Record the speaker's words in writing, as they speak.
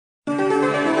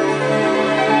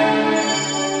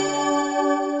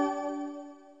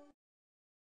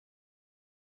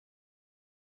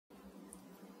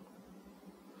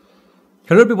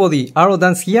Hello everybody,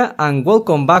 Arrowdance here and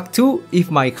welcome back to If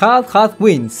My Heart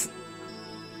Wins.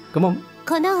 Come on.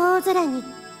 Yeah,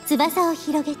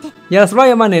 that's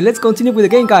right, Amane. Let's continue with the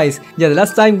game, guys. Yeah, the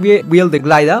last time we built the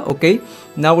glider, okay?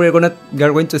 Now we are going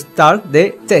to start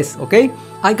the test, okay?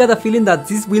 I got a feeling that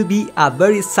this will be a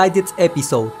very excited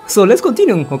episode. So let's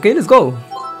continue, okay? Let's go.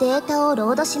 Yeah,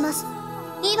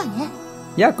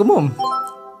 come on.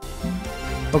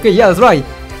 Okay, yeah, that's right.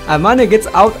 Amane gets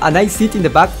out and I sit in the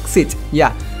back seat.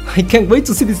 Yeah, I can't wait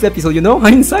to see this episode, you know?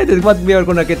 I'm excited what we are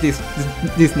gonna get this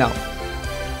now.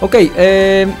 Okay,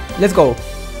 let's go.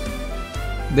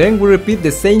 Then we repeat the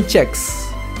same checks.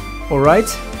 Alright?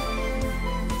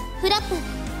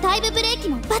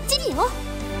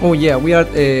 Oh yeah, we are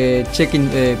checking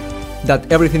that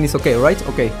everything is okay, right?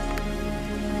 Okay.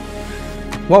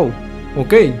 Wow,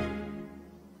 okay.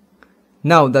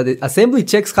 Now that the assembly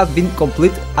checks have been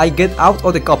complete, I get out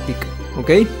of the cockpit,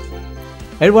 okay?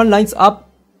 Everyone lines up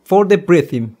for the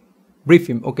briefing.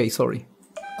 Okay, sorry.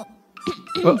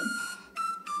 Oh.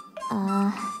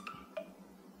 今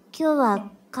日は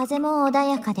風も穏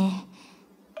やかで、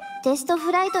テスト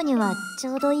フライトにはち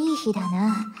ょうどいい日だ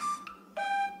な。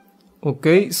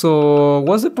Okay, so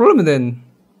what's the problem then?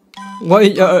 Why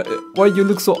you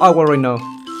look so awkward right now?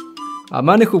 A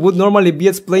man who would normally be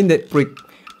explaining the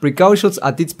precautions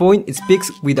at this point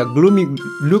speaks with a gloomy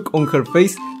look on her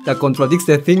face that contradicts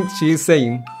the thing she is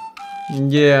saying.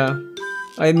 Yeah,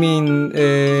 I mean,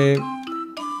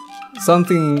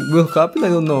 something will happen, I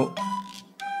don't know.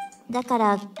 だか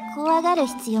ら怖がる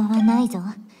必要はないぞ。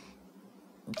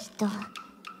きっと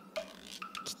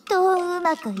う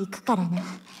まくいくからな。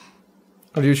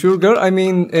Are you sure, girl? I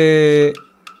mean,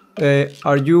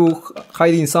 are you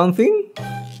hiding something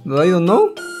that I don't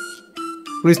know?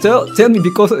 Please tell me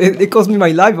because it cost me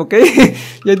my life, okay?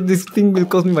 Yeah, this thing will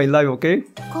cost me my life, okay?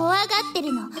 怖がって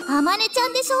るのあまねちゃ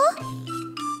んでしょ?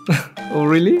 Oh,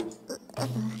 really?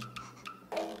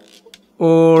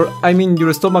 Or, I mean,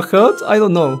 your stomach hurts? I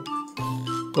don't know.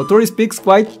 Kotori speaks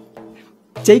quite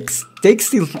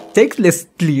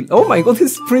tastelessly. Oh my god,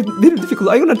 this is pretty difficult.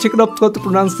 I'm gonna check it out how to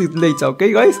pronounce it later,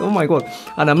 okay, guys? Oh my god.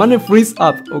 And Amane frees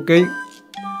up, okay?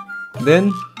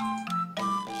 Then...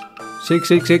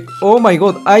 Shake. Oh my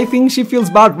god, I think she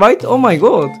feels bad, right? Oh my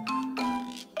god.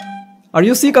 Are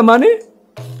you sick, Amane?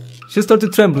 She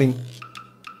started trembling.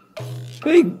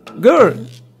 Hey, girl.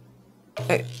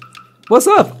 Hey, what's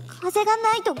up? 風が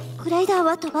ないとグライダー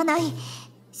は飛ばない。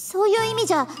そういう意味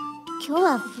じゃ、今日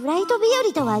はフライト日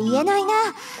和とは言えないな。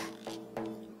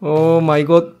Oh my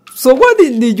god. So why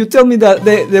did you tell me that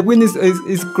the wind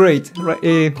is great?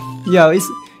 Right? Yeah,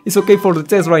 it's okay for the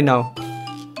test right now.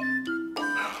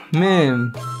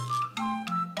 Man.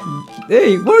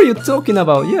 Hey, what are you talking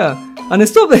about? Yeah. And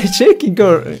stop shaking,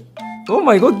 girl. Oh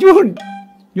my god, you're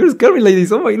scary like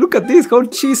this. Oh my, look at this, how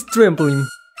she's trembling.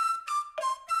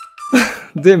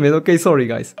 Damn it, okay, sorry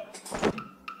guys.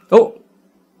 Oh.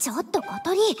 ちょっと小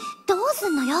鳥、どうす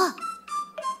んのよ。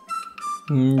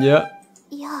Yeah.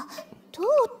 いや、どう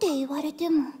って言われて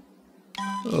も。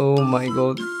Oh my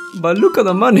god. But look at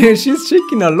the man here, she's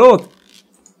shaking a lot.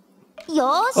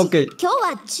 よーし、okay. 今日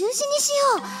は中止にしよ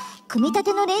う。組み立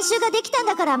ての練習ができたん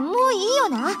だからもういいよ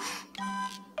な。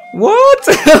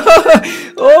What?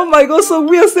 Oh my god, so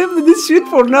we accepted this shit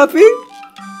for nothing?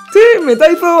 Damn it,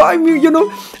 I thought, I mean, you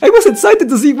know, I was excited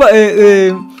to see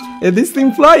this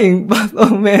thing flying, but oh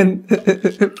man,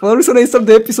 for some reason I started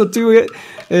the episode too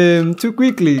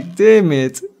quickly. Damn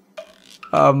it.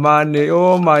 Man,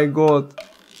 oh my god.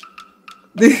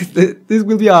 This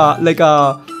will be a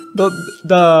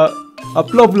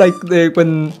plot like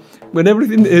when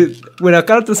everything when a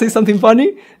character says something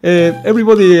funny,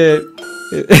 everybody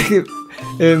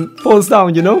falls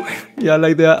down, you know? Yeah,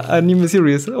 like the anime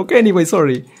series. Okay, anyway,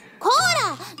 sorry. ほら、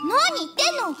何言って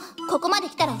んの？ここまで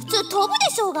来たら普通飛ぶ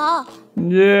でしょうが。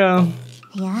Yeah.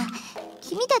 いや、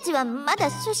君たちはま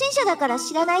だ初心者だから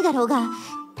知らないだろうが、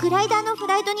グライダーのフ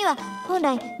ライトには本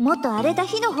来もっと荒れた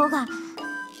日の方が。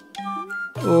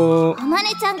Oh. あま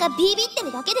ねちゃんがビビって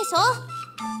るだけでしょ。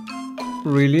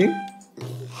Really? だ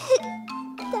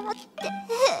っ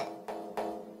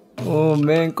て。Oh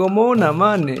man, come on,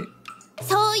 Amane.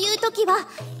 そういう時は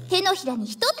手のひらに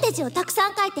一手字をたくさ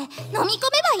ん書いて飲み込めば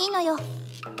いいのよ。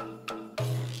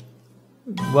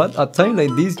But at time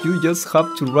like this, you just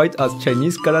have to write a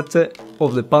Chinese character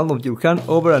of the palm of your hand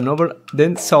over and over,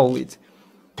 then solve it.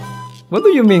 What do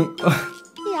you mean? や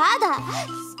だ、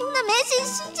そんな迷信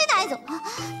信じないぞ。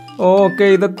Oh,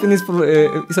 okay, that thing is for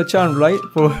it's a charm, right?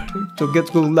 To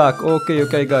get good luck. Okay,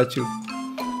 I got you.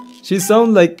 She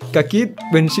sounds like a kid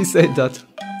when she said that.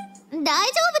 大丈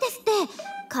夫ですって。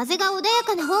風が穏や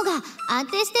かな方が安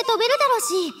定して飛べるだろう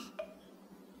し。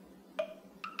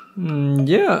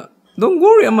Yeah, don't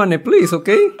worry, Amane, please,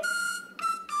 okay?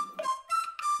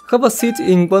 Have a seat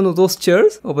in one of those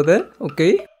chairs over there,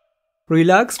 okay?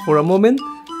 Relax for a moment,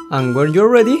 and when you're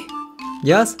ready,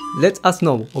 just let us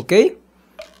know, okay?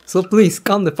 So please,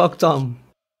 calm the fuck down.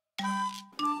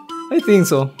 I think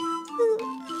so.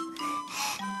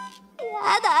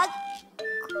 やだ、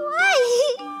怖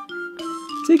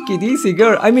い。 Take it easy,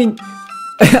 girl. I mean,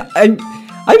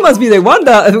 I must be the one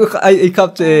that I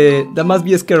have to, that must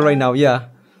be scared right now. Yeah,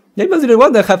 I must be the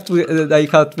one that have to that I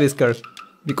have to be scared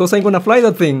because I'm gonna fly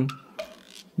that thing.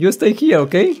 You stay here,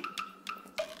 okay?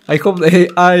 I hope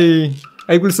that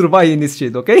I will survive in this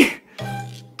shit, okay?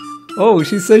 Oh,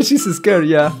 she said she's scared.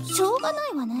 Yeah. しょうがな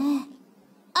いわね。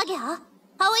アゲハ、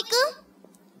葵くん。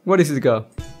 What is it, girl?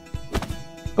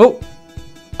 Oh,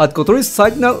 at Kotori's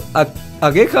side now,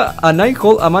 Ageha and I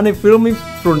hold Amane filming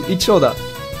from each other.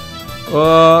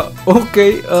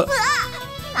 Okay. 何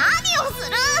をす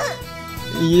る？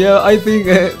 Yeah, I think.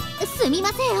 すみま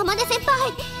せん、天音先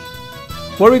輩。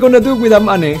 What are we gonna do with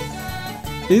Amane?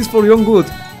 It's for your own good.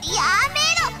 やめ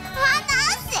ろ、離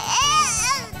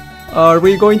せ。 Are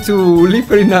we going to leave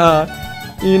her in a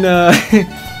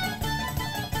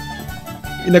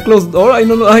in a closed door? I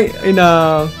don't know. In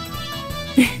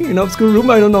an obscure room?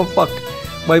 I don't know. Fuck.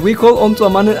 While we hold on to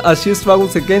Amane as she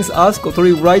struggles against us,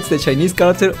 Kotori writes the Chinese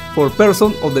character for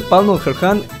person on the palm of her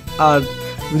hand a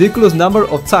ridiculous number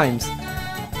of times.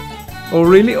 Oh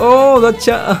really? Oh, that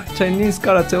Chinese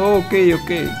character. Okay,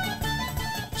 okay.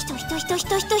 人。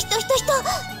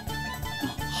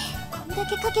こんだ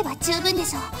け書けば十分で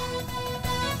しょ。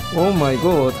 Oh my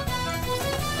god.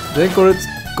 Then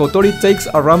Kotori takes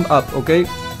a ramp up, okay?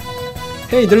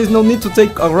 Hey, there is no need to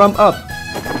take a ramp up. や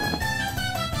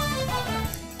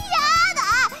だ、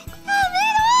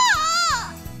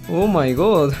やめろ。 Oh my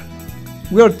god.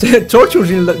 We are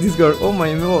torturing this girl. Oh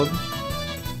my god.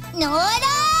 ノラ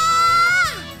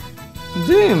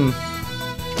Damn.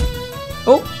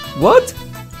 Oh, what?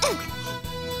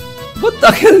 What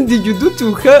the hell did you do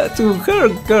to her,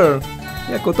 girl?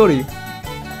 Yeah, Kotori.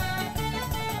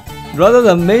 Rather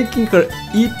than making her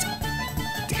eat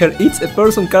a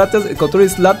person character, Kotori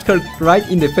slapped her right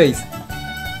in the face.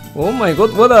 Oh my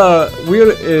god, what a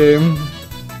weird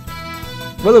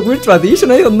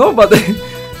tradition. I don't know, but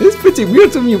it's pretty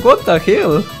weird to me. What the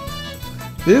hell?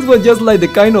 This was just like the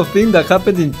kind of thing that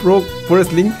happened in pro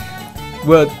wrestling,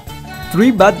 where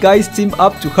 3 bad guys team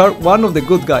up to hurt one of the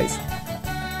good guys.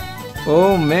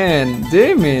 Oh man,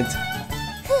 damn it.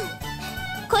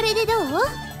 これでどう？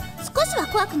少しは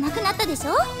怖くなくなったでし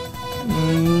ょ？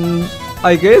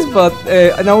 I guess, but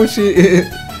now she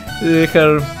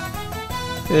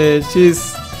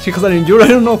has an injury. I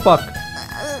don't know. Fuck.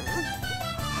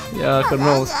 Yeah, her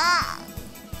nose.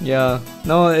 Yeah,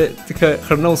 now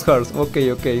her nose hurts.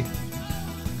 Okay, okay.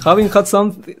 Having had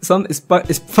some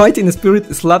fighting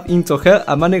spirit slap into her,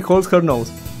 Amane holds her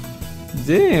nose.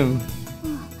 Damn.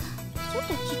 ちょっ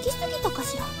と聞きすぎたか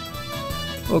しら。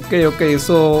 Okay, okay.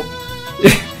 So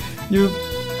you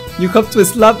have to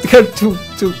slap her to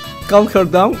calm her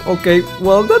down. Okay,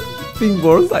 well that thing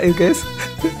works, I guess.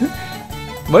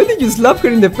 Why did you slap her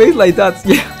in the face like that?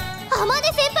 Yeah. 天音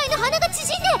先輩の鼻が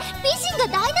縮んで美人が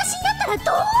台無しになったらど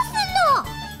うす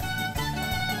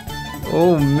んの？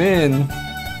 Oh man,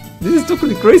 this is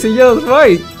totally crazy. Yeah, that's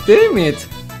right. Damn it.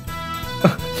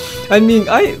 I mean,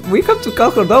 we have to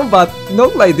calm her down, but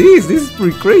not like this. This is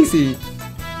pretty crazy.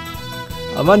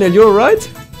 Amane, you alright?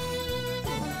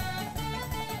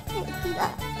 平気だ。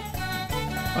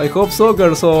 I hope so,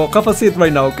 girl. So have a seat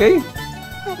right now, okay?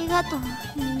 ありがとう、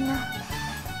みんな。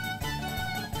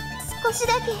少し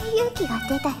だけ勇気が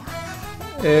出たよ。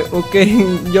 Okay,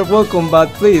 you're welcome, but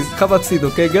please have a seat,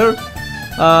 okay, girl?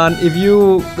 And if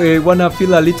you wanna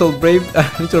feel a little braver,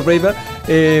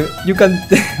 you can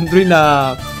drink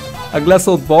a glass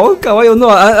of vodka. I don't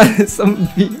know, some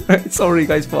beer. Sorry,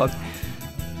 guys, but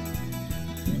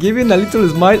giving a little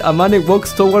smile, Amane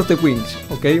walks towards the winch,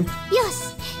 okay? よ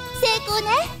し、成功ね。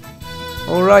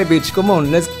 Alright, bitch, come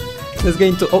on, let's get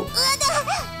into. Oh,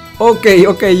 okay,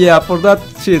 okay, yeah, for that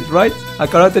shit, right? A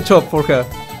karate chop for her.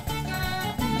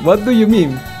 What do you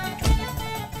mean?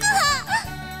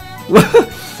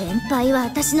 先輩は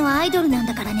私のアイドルなん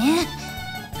だからね。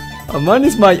 Amane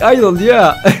is my idol,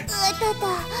 yeah. うたた、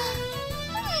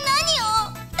何を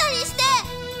二人して。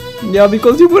 Yeah,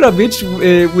 because you were a bitch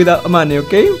with Amane,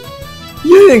 okay?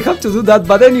 You didn't have to do that,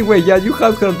 but anyway, yeah, you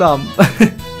held her down.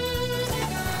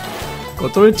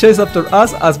 Kotori chased after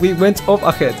us as we went off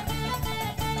ahead.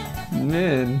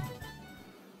 Man.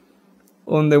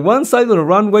 On the one side of the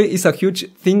runway is a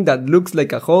huge thing that looks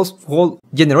like a household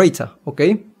generator,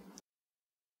 okay?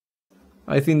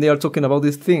 I think they are talking about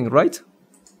this thing, right?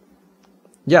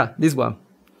 Yeah, this one.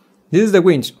 This is the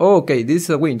winch. Oh, okay, this is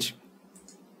a winch.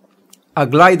 A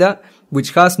glider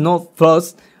which has no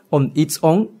thrust on its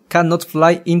own cannot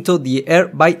fly into the air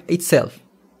by itself.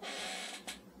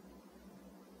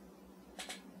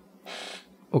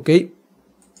 Okay.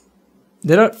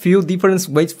 There are few different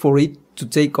ways for it to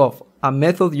take off. A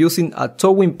method using a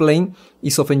towing plane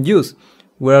is often used,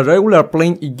 where a regular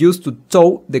plane is used to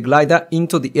tow the glider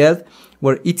into the earth,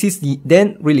 where it is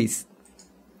then released.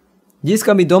 This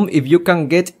can be done if you can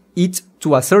get it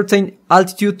to a certain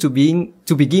altitude to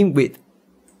begin with.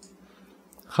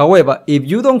 However, if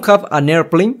you don't have an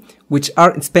airplane, which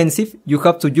are expensive, you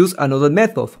have to use another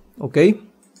method, okay?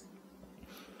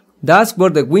 That's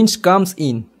where the winch comes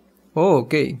in. Oh,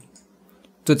 okay.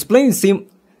 To explain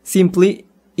simply,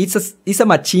 it's a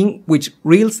machine which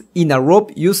reels in a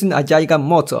rope using a giant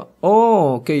motor.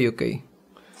 Oh, okay, okay.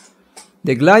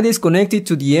 The glider is connected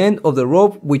to the end of the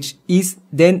rope, which is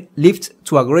then lifted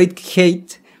to a great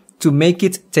height to make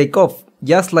it take off,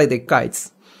 just like the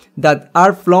kites that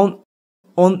are flown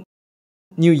on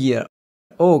New Year.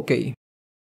 Okay.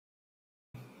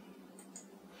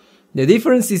 The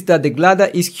difference is that the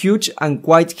glider is huge and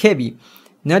quite heavy.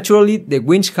 Naturally, the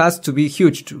winch has to be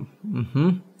huge too.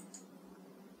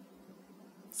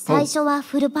 最初は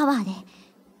フルパワーで、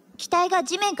機体が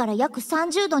地面から約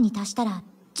30度に達したら、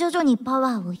徐々にパ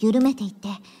ワーを緩めていって。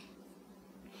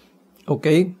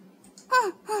Okay.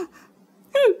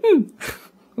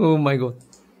 Oh my god.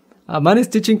 A man is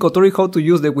teaching Kotori how to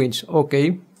use the winch.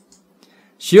 Okay.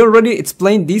 She already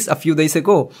explained this a few days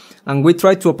ago, and we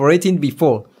tried to operate it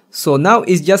before. So now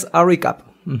it's just a recap.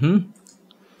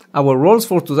 Our roles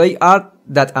for today are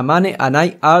that Amane and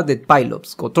I are the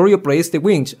pilots. Kotori operates the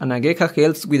winch, and Ageha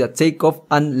helps with the takeoff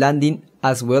and landing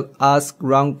as well as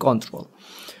ground control.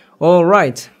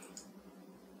 Alright.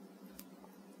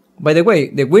 By the way,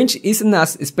 the winch isn't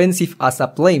as expensive as a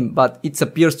plane, but it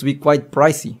appears to be quite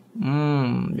pricey.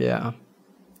 Yeah.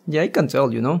 Yeah, I can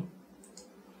tell, you know.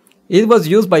 It was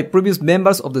used by previous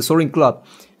members of the Soaring Club,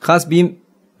 has been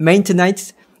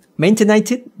maintained,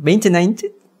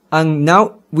 and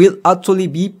now will actually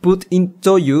be put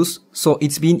into use, so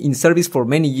it's been in service for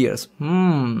many years.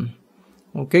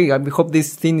 Okay, I hope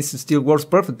this thing still works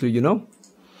perfectly, you know.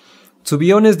 To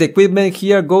be honest, the equipment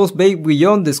here goes way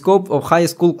beyond the scope of high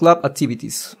school club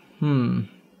activities. Okay,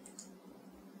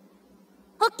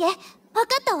 わ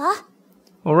かったわ。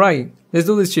Alright, let's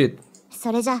do this shit.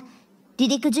 それじゃ、離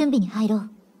陸準備に入ろう。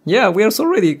Yeah, we are so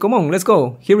ready. Come on, let's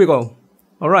go. Here we go.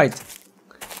 Alright.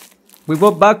 We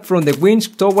go back from the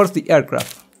winch towards the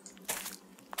aircraft.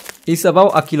 It's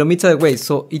about a kilometer away,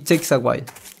 so it takes a while.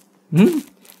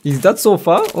 Is that so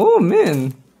far? Oh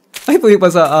man. I thought it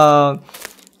was a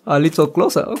little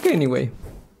closer. Okay, anyway.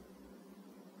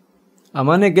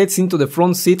 Amane gets into the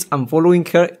front seat, and following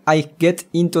her, I get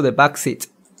into the back seat.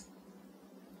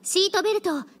 シートベル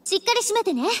ト、しっかり締め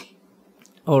てね。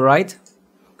Alright.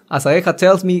 As Aeha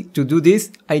tells me to do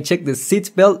this, I check the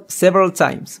seat belt several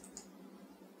times.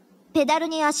 ペダル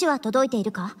に足は届いてい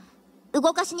るか？動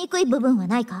かしにくい部分は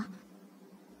ないか？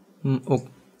 Oh,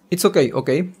 it's okay,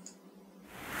 okay.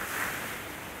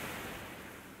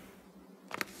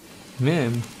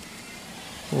 Man.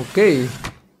 Okay.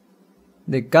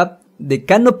 The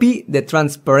canopy, the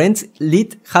transparent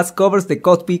lid has covers the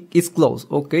cockpit is closed.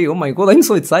 Okay, oh my god, I'm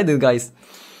so excited, guys.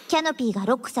 キャノピーが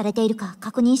ロックされているか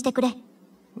確認してくれ。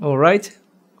Alright.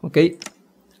 Okay.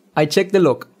 I check the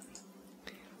lock.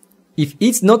 If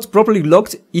it's not properly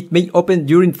locked, it may open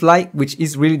during flight, which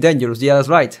is really dangerous. Yeah, that's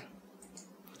right.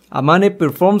 Amane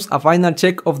performs a final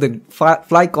check of the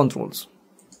flight controls.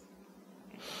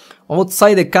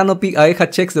 Outside the canopy,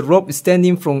 Aeha checks the rope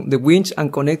extending from the winch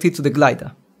and connected to the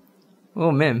glider.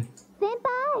 Oh man. 先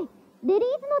輩、リリース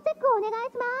のチェックをお願い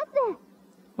します。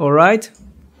Alright.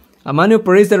 Amane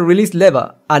operates the release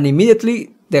lever, and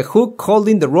immediately the hook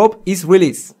holding the rope is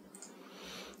released.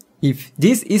 If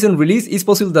this isn't released, it's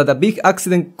possible that a big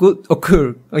accident could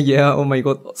occur. Oh yeah, oh my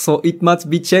god. So it must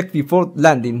be checked before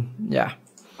landing. Yeah.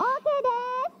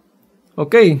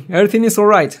 Okay, everything is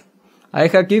alright.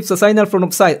 Aeha gives a signal from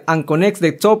upside and connects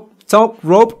the top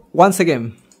rope once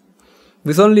again.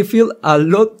 We suddenly feel a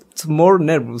lot more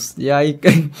nervous. Yeah,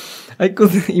 I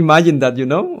could imagine that, you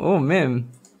know? Oh man.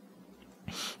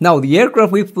 Now the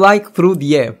aircraft will fly through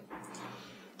the air.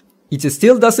 It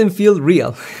still doesn't feel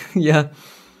real. Yeah.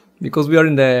 Because we are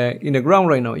in the ground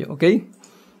right now, okay?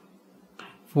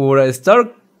 For a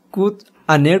start, could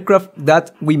an aircraft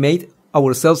that we made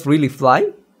ourselves really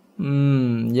fly?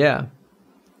 Yeah.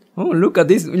 Oh, look at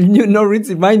this. You know, it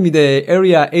reminds me the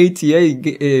Area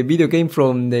 88 video game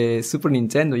from the Super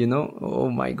Nintendo, you know? Oh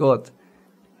my god.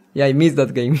 Yeah, I missed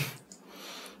that game.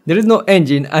 There is no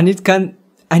engine, and it can't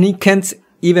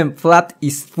even flap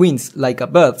its wings like a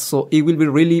bird, so it will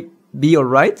really be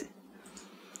alright.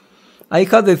 I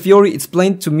had the theory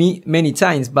explained to me many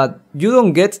times, but you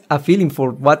don't get a feeling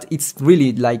for what it's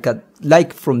really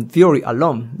like from theory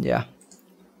alone. Yeah.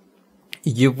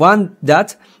 If you want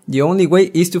that, the only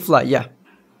way is to fly. Yeah.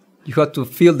 You have to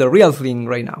feel the real thing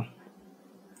right now.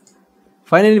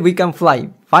 Finally, we can fly.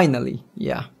 Finally.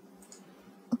 Yeah.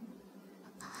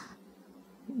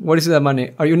 What is it,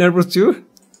 Amane? Are you nervous too?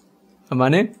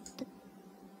 Amane?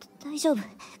 大丈夫。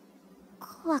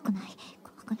怖くない。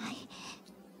怖くない。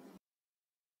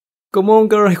 Come on,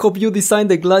 girl, I hope you designed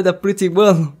the glider pretty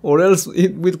well, or else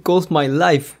it will cost my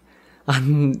life.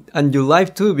 And your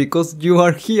life too, because you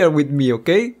are here with me,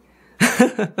 okay?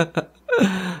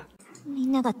 み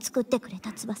んなが作ってくれ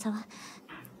た翼は、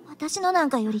私のなん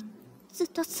かよりずっ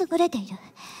と優れている。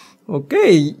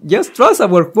Okay, just trust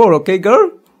our work, okay,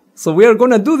 girl? So we are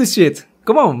gonna do this shit.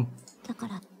 Come on. だか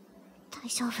ら、大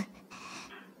丈夫。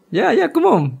Yeah, come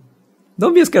on.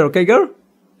 Don't be scared, okay, girl?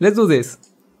 Let's do this.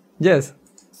 Yes.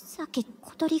 さっき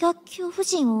小鳥が恐怖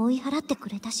心を追い払ってく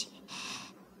れたし。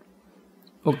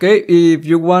Okay, if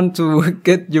you want to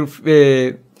get your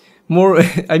more,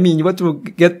 I mean, you want to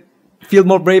feel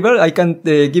more braver, I can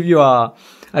give you a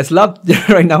slap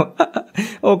right now.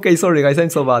 Okay, sorry guys, I'm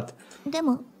so bad. で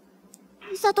も、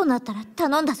いざとなったら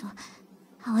頼んだぞ、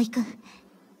葵くん。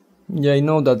Yeah, I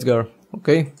know that, girl.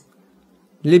 Okay,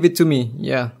 leave it to me.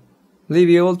 Yeah, leave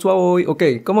it all to Aoi.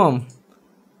 Okay, come on.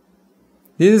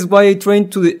 This is why I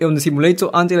trained on the simulator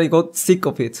until I got sick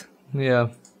of it. Yeah.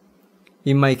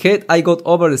 In my head, I got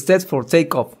over the steps for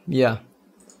takeoff. Yeah.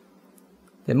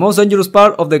 The most dangerous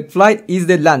part of the flight is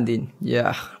the landing.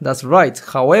 Yeah, that's right.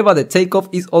 However, the takeoff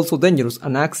is also dangerous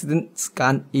and accidents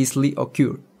can easily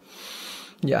occur.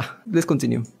 Yeah, let's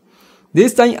continue.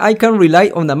 This time I can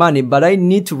rely on the money, but I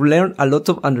need to learn a lot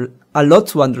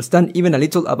to understand even a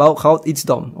little about how it's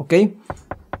done, okay?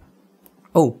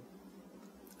 Oh.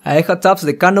 I have tapped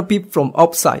the canopy from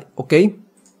outside, okay?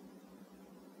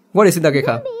 What is it,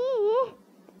 Ageha?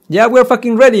 Yeah, we're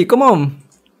fucking ready, come on!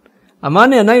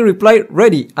 Amane and I replied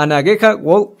ready, and Ageha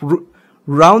walked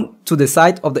round to the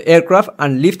side of the aircraft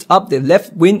and lifted up the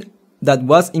left wing that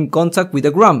was in contact with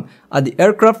the ground, and the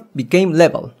aircraft became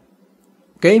level.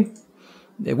 Okay?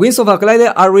 The wings of a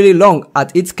glider are really long,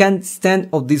 and it can't stand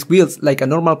on these wheels like a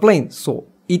normal plane, so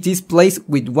it is placed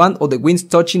with one of the wings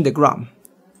touching the ground.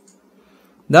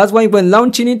 That's why when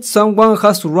launching it, someone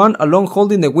has to run along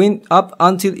holding the wing up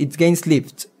until it gains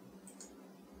lift.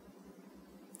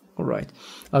 Alright.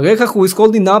 Ageha, who is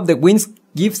holding up the wings,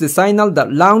 gives the signal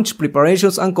that launch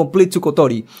preparations are complete to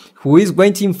Kotori, who is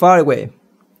waiting far away.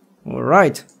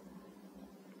 Alright.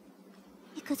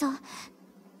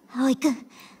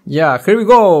 Yeah, here we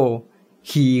go!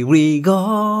 Here we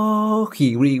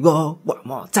go, one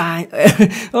more time.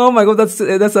 Oh my god, that's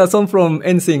a song from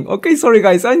NSYNC. Okay, sorry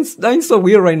guys, I'm so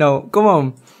weird right now. Come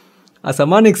on. As a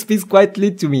man speaks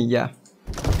quietly to me, yeah.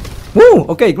 Woo!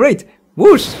 Okay, great.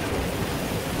 Whoosh!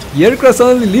 The aircraft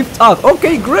suddenly lifts up.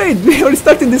 Okay, great! We are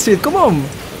starting this shit, come on!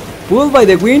 Pulled by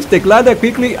the winch, the glider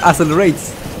quickly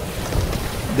accelerates.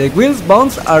 The wheels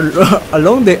bounce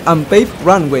along the unpaved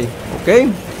runway,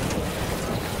 okay?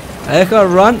 I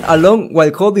have run along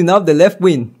while holding up the left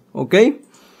wing, okay?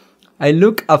 I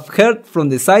look at her from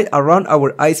the side around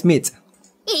our eyes meet.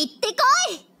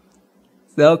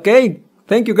 Okay,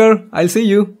 thank you girl, I'll see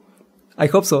you. I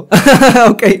hope so.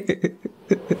 Okay.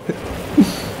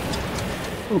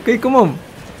 Okay, come on.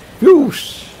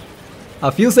 Whoosh.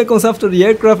 A few seconds after the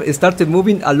aircraft started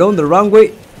moving along the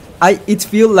runway, it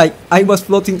felt like I was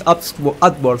floating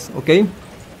upwards, okay?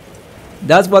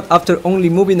 That's what after only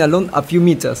moving along a few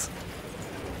meters.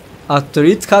 After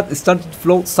it had started to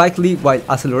float slightly while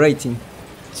accelerating.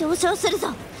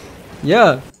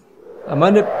 Yeah.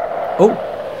 Amane...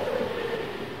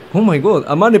 Oh my god,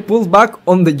 Amane pulls back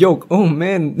on the yoke. Oh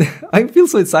man, I feel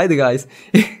so excited guys.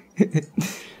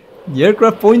 The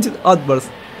aircraft pointed outwards.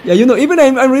 Yeah, you know, even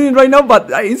I'm reading right now, but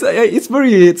it's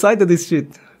very excited this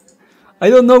shit. I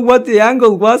don't know what the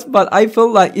angle was, but I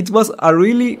felt like it was a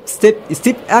really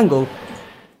steep angle.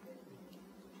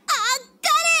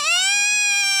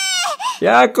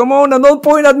 Yeah, come on, and don't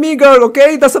point at me, girl,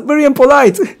 okay? That's very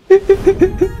impolite.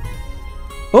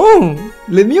 Oh,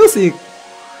 the music.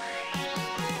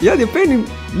 Yeah, the painting.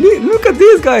 Look at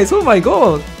this, guys. Oh my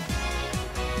god.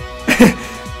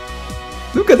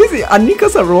 Look at this.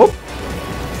 Anika's a rope.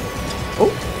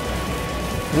 Oh.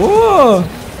 Whoa.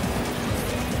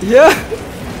 Yeah.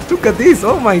 Look at this.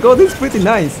 Oh my god, this is pretty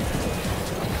nice.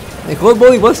 The whole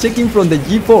body was shaking from the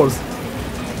G-force.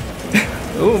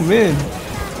 Oh man.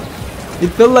 It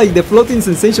felt like the floating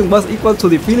sensation was equal to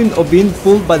the feeling of being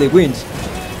pulled by the winch.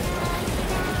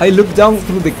 I looked down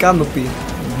through the canopy.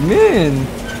 Man!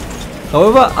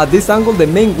 However, at this angle the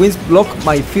main wings blocked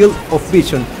my field of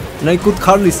vision, and I could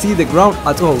hardly see the ground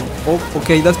at all. Oh,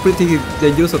 okay, that's pretty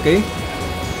dangerous, okay?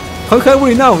 How high are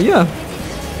we now? Yeah.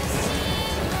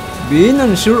 Being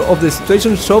unsure of the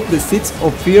situation showed the seeds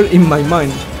of fear in my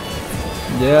mind.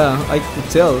 Yeah, I could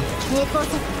tell.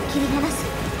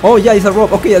 Oh yeah, it's a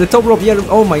rope. Okay, at the top rope. Yeah.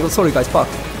 Oh my god, sorry guys. Fuck.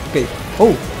 Okay.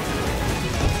 Oh.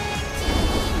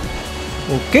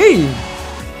 Okay.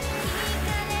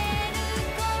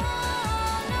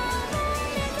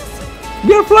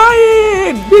 We are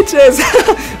flying, bitches.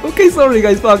 Okay, sorry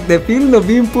guys. Fuck. The feeling of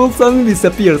being pulled suddenly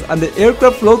disappears, and the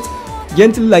aircraft floats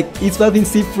gently like it's been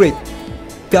set free.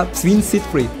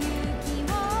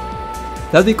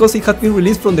 That's because it had been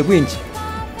released from the winch.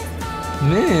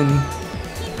 Man.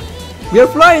 We are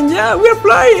flying, yeah, we are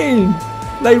flying!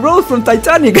 Like Rose from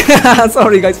Titanic.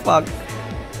 Sorry guys, fuck.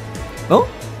 Oh?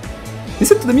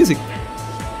 Listen to the music.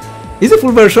 Is it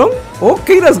full version?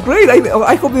 Okay, that's great.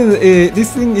 I hope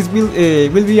this thing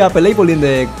will be available in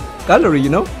the gallery, you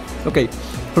know? Okay.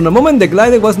 From the moment the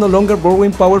glider was no longer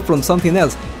borrowing power from something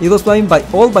else, it was flying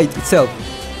all by itself.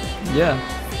 Yeah.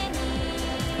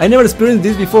 I never experienced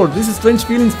this before. This is strange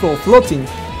feelings for floating.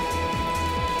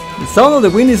 The sound of the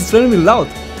wind is extremely loud.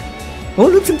 Oh,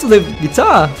 listen to the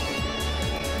guitar.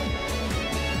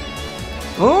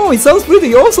 Oh, it sounds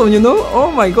pretty awesome, you know? Oh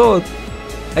my god.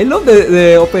 I love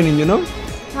the opening, you know?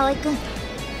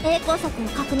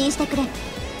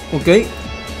 Okay.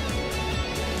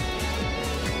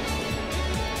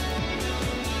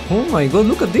 Oh my god,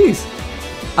 look at this.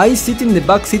 I sit in the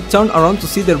back seat, turned around to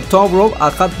see the top rope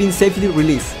had been safely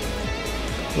released.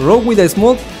 Rope with a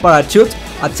small parachute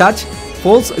attached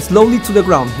falls slowly to the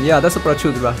ground. Yeah, that's a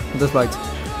parachute, that's right.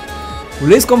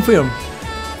 Release confirmed.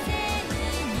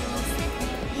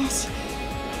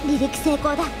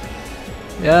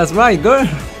 Yeah, that's right, girl.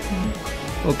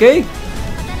 Okay.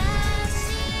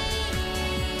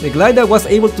 The glider was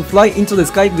able to fly into the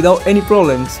sky without any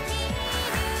problems.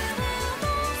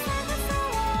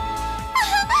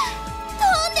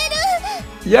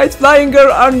 Yeah, it's flying,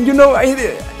 girl, and you know,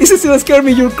 this is still scare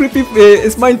me, your creepy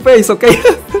smile face, okay?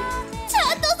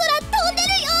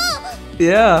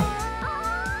 Yeah.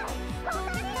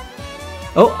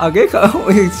 Oh, again,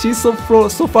 she's so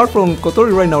far from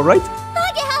Kotori right now, right?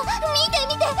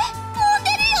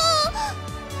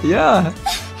 Yeah.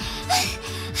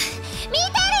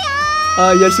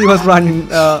 Yeah, she was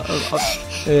running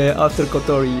after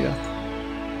Kotori.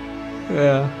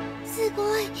 Yeah.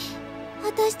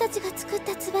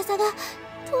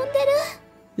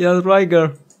 Yeah, that's right,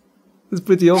 girl. It's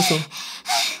pretty awesome.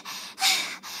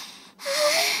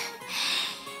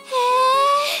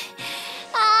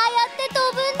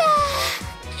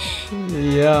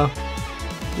 Yeah.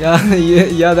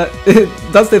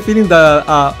 That's the feeling that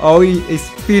Aoi is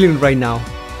feeling right now.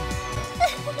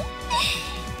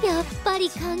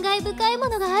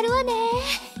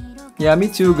 Yeah, me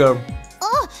too, girl.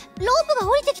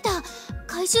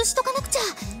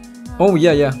 Oh,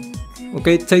 yeah.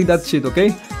 Okay, take that shit,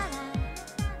 okay?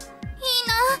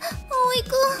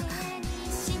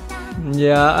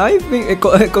 Yeah, I think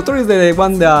Kotori is the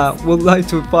one that would like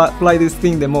to fly this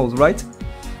thing the most, right?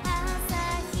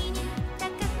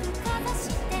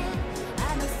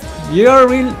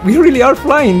 We really are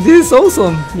flying. This is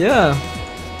awesome. Yeah.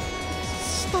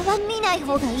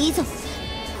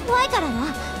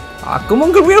 Ah, come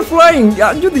on, girl, we are flying.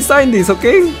 Yeah, you designed this,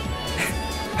 okay?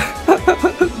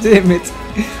 Damn it.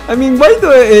 I mean, why do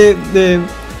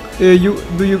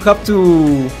you have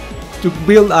to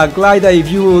build a glider if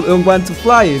you don't want to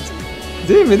fly it?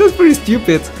 Damn it, that's pretty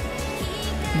stupid.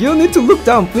 You don't need to look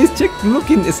down. Please check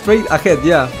looking straight ahead.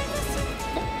 Yeah.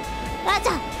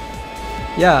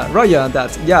 Yeah, Roger,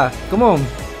 that. Yeah, come on.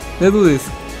 Let's do this.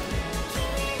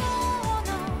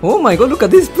 Oh my god, look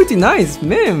at this. Pretty nice,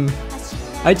 man.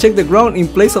 I checked the ground in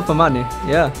place of Amane.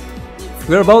 Yeah.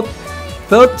 We're about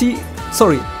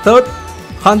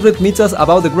 300 meters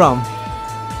above the ground.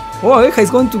 Oh, he's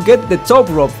going to get the top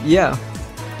rope. Yeah.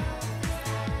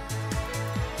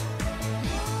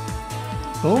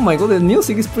 Oh my god, the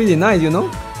music is pretty nice, you know.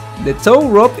 The tow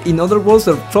rope, in other words,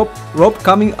 the top rope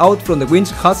coming out from the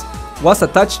winch was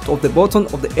attached to the bottom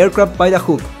of the aircraft by the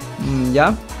hook.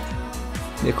 Yeah.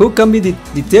 The hook can be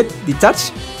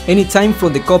detached anytime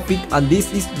from the cockpit, and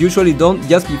this is usually done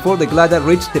just before the glider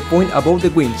reaches the point above the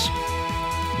winch.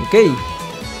 Okay.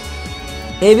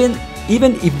 Even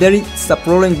if there is a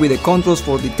problem with the controls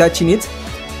for detaching it,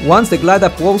 once the glider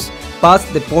flows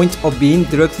past the point of being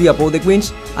directly above the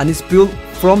winch and is pulled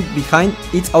from behind,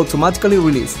 it's automatically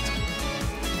released.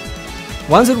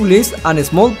 Once it's released, a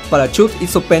small parachute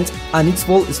is opened and it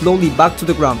falls slowly back to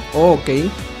the ground. Okay.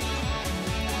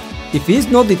 If it's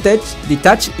not detached,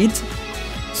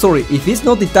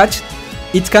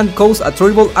 it can cause a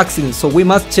terrible accident, so we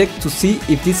must check to see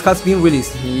if this has been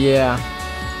released. Yeah.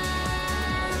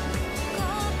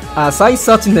 As I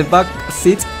sat in the back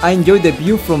seat, I enjoyed the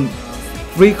view from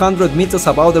 300 meters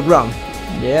above the ground.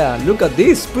 Yeah, look at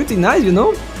this, pretty nice, you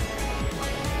know?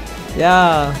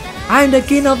 Yeah, I'm the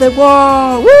king of the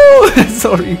world! Woo!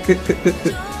 Sorry.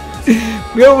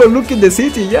 We are overlooking the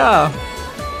city, yeah.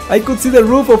 I could see the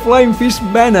roof of Flying Fish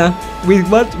Manor,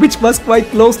 which was quite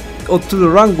close to the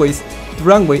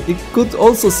runway. It could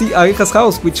also see Ageha's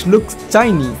house, which looks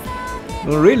tiny.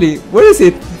 Oh really? Where is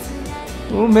it?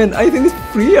 Oh man, I think it's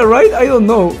free, right? I don't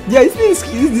know. Yeah, I think it's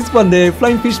this one, the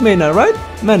Flying Fish Manor, right?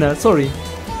 Manor, sorry.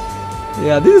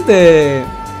 Yeah, this is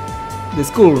the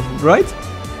school, right?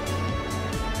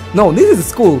 No, this is the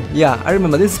school. Yeah, I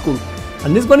remember this school.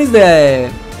 And this one is the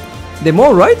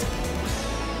mall, right?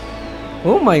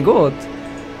 Oh my god.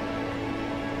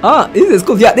 Ah, this is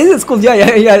school. Yeah, this is school. Yeah.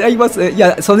 I was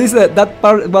yeah. So this that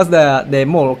part was the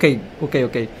mall. Okay.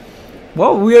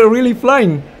 Wow, we are really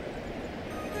flying.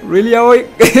 Really, Aoi?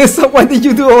 So what did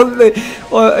you do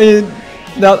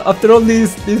after all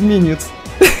these minutes?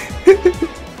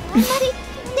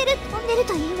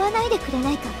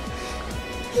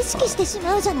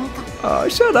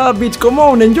 Shut up, bitch. Come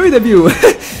on, enjoy the view.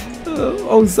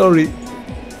 Oh, sorry.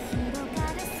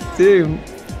 Damn.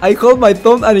 I hold my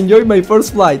thumb and enjoyed my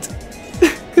first flight.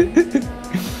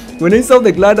 When I saw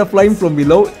the glider flying from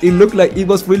below, it looked like it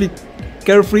was really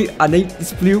carefree and it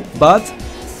flew, but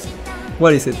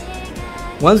what is it?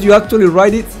 Once you actually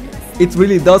ride it, it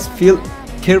really does feel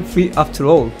carefree after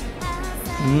all.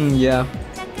 Yeah.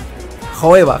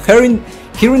 However,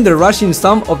 hearing the rushing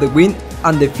sound of the wind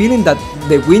and the feeling that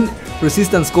the wind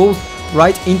resistance goes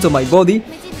right into my body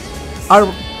are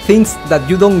things that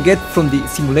you don't get from the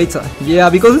simulator. Yeah,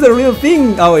 because it's a real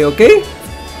thing, Aoi, okay?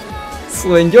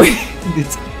 So enjoy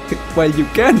it while you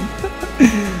can.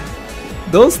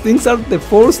 Those things are the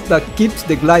force that keeps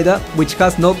the glider, which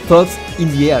has no thoughts, in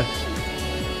the air.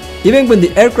 Even when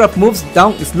the aircraft moves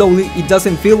down slowly, it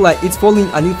doesn't feel like it's falling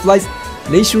and it flies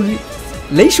leisurely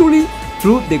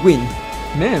through the wind.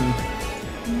 Man.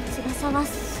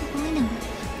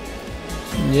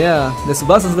 Yeah, the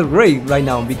Tsubasas are great right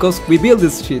now because we build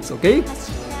these shits, okay?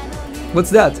 What's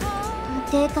that?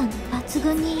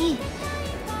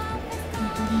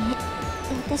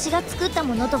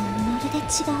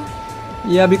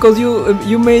 Yeah, because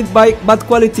you made bad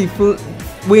quality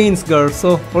wings, girl.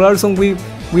 So for our song we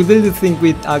build this thing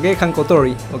with Ageha and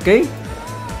Kotori, okay?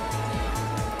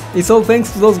 It's all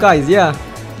thanks to those guys, yeah.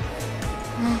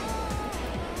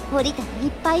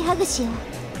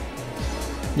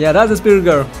 Yeah, that's the spirit,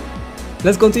 girl.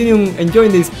 Let's continue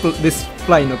enjoying this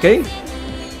flying, okay?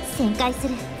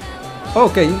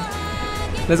 Okay,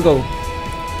 let's go.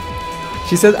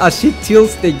 She said as she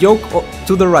tilts the yoke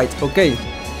to the right, okay.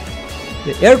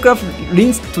 The aircraft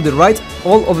leans to the right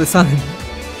all of a sudden.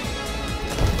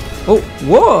 Oh,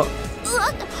 whoa!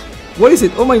 What is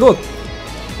it? Oh my god!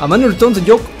 Amane returns the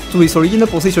yoke to its original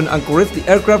position and corrects the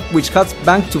aircraft which has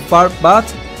banked too far, but...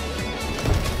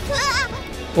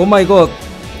 Oh my god!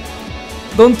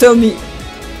 Don't tell me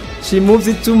she moves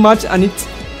it too much and it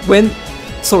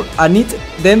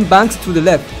then banks to the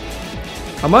left.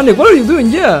 Amane, what are you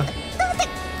doing? Yeah!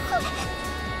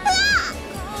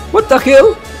 What the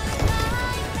hell?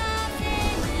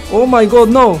 Oh my god,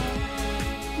 no!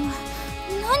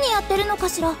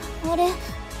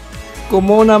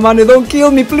 Come on, Amane, don't kill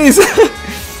me, please!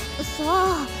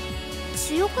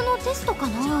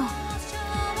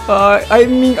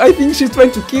 I think she's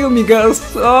trying to kill me, girls.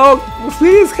 Oh,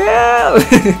 please help!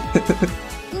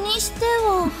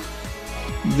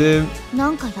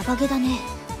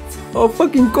 Oh,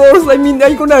 fucking course! I mean,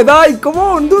 I'm gonna die! Come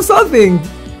on, do something!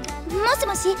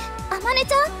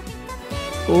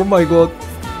 Oh my god.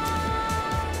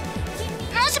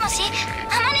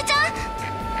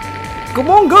 Come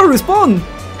on, girl, respond!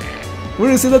 We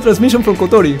received a transmission from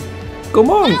Kotori. Come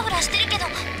on!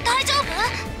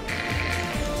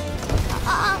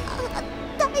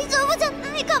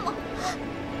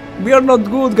 We are not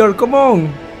good, girl, come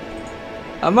on!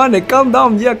 Amane, calm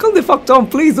down, yeah, calm the fuck down,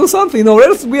 please do something or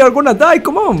else we are gonna die,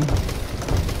 come on!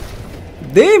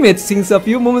 Damn it! Since a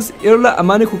few moments earlier,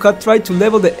 Amane, who had tried to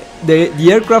level the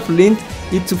aircraft, leaned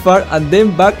it too far and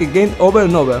then back again over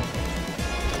and over.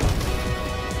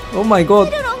 Oh my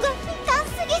god.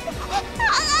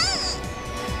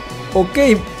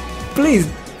 Okay, please,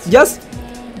 just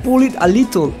pull it a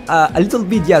little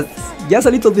bit, just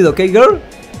a little bit, okay, girl?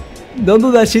 Don't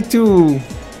do that shit too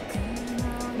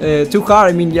hard.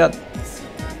 I mean, yeah.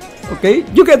 Okay,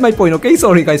 you get my point, okay?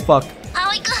 Sorry, guys, fuck.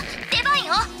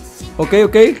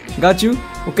 Okay, got you.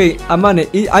 Okay, Amane,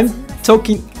 I'm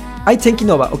taking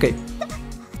over, okay.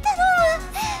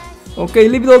 Okay,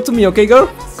 leave it all to me, okay, girl?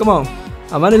 Come on.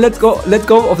 Amane, let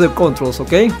go of the controls,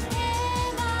 okay?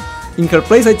 In her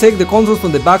place, I take the controls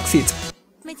from the back seat.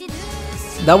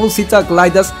 Double-seater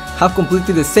gliders have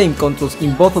completely the same controls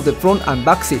in both of the front and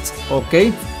back seats,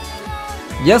 okay?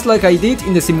 Just like I did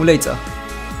in the simulator.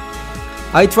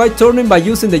 I tried turning by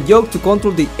using the yoke to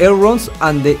control the ailerons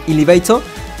and the elevator,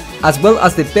 as well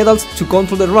as the pedals to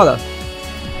control the rudder.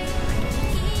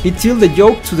 It tilts the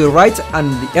yoke to the right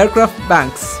and the aircraft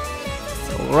banks.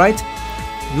 Alright,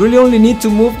 you really only need to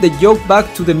move the yoke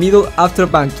back to the middle after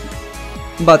banking.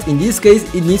 But in this case,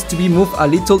 it needs to be moved a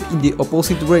little in the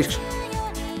opposite direction.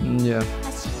 Yeah.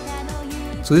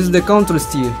 So this is the counter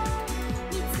steer.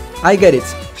 I get it.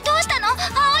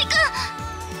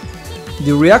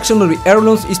 The reaction of the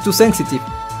ailerons is too sensitive,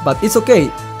 but it's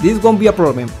okay, this won't be a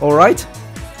problem, alright?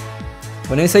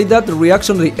 When I say that the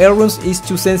reaction of the ailerons is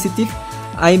too sensitive,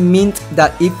 I mean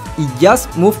that if it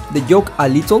just moved the yoke a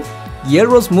little, the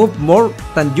ailerons move more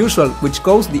than usual, which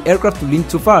causes the aircraft to lean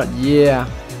too far. Yeah.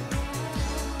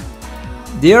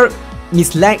 They are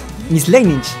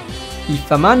misleading. If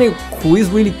a man who is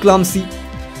really clumsy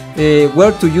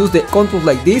were to use the controls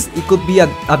like this, it could be a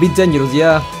bit dangerous.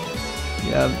 Yeah.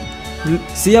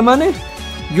 See, Amane?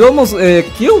 You almost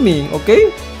killed me,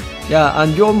 okay? Yeah,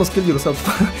 and you almost killed yourself.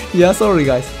 Yeah, sorry,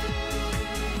 guys.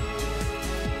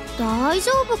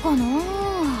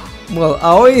 Well,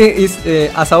 Aoi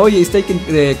is taking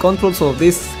the controls of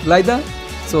this glider,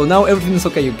 so now everything is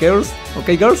okay, girls?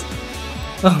 Okay, girls?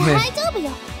 Oh, man.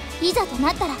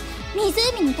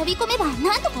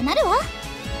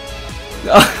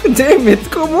 Damn it,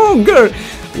 come on, girl.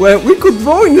 Well, we could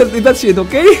go in that shit,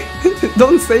 okay?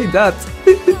 Don't say that.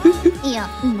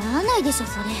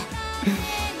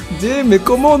 Damn it,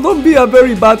 come on, don't be a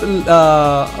very bad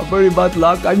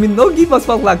luck. I mean, don't give us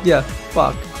bad luck, yeah.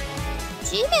 Fuck.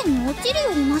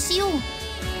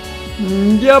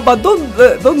 Yeah, but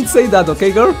don't say that,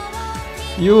 okay, girl?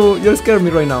 You're scaring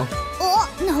me right now.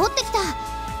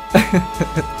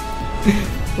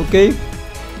 Okay.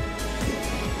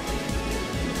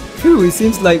 Phew, it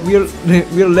seems like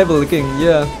we're level again,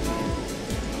 yeah.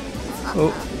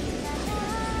 Oh.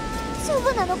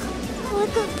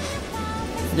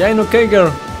 Yeah, I'm okay,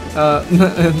 girl.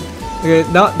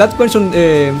 Now that question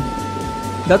you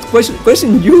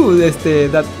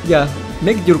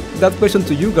make that question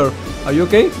to you, girl. Are you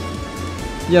okay?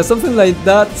 Yeah, something like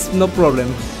that's no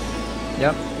problem.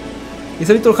 Yeah, it's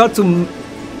a little hard to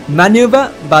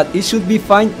maneuver, but it should be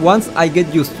fine once I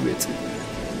get used to it.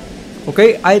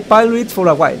 Okay, I pilot it for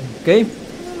a while. Okay.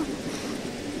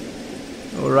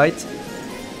 All right.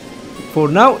 For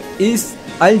now,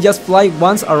 I'll just fly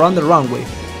once around the runway.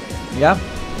 Yeah.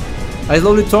 I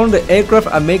slowly turn the aircraft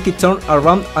and make it turn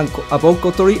around and above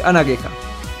Kotori and Ageha.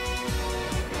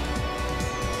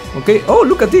 Okay. Oh,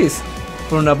 look at this.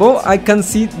 From above, I can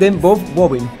see them both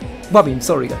bobbing.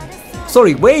 Sorry, guys.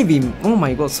 Sorry, waving. Oh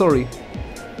my god. Sorry.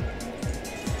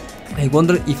 I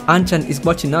wonder if Anchan is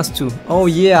watching us too. Oh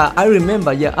yeah, I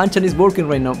remember. Yeah, Anchan is working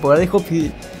right now, but I hope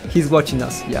he's watching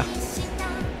us. Yeah.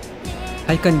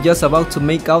 I can just about to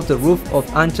make out the roof of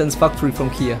Anchan's factory from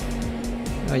here.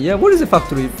 Yeah, what is the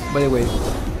factory, by the way?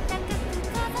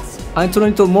 I turn a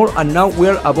little more and now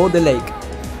we're above the lake.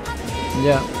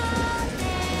 Yeah.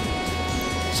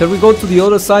 Shall we go to the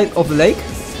other side of the lake?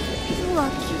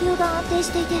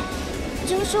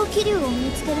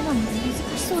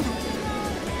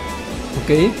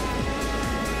 Okay.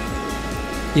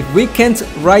 If we can't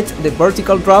ride the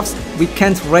vertical drafts, we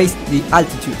can't raise the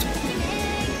altitude.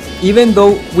 Even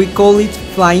though we call it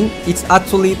flying, it's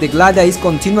actually the glider is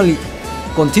continually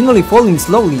falling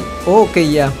slowly. Okay,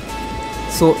 yeah.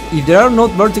 So if there are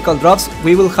not vertical drafts,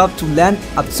 we will have to land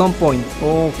at some point.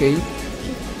 Okay.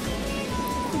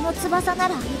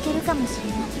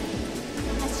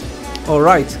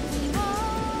 Alright.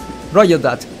 Roger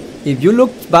that. If you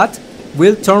look bad,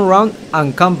 we'll turn around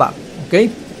and come back,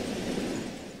 okay?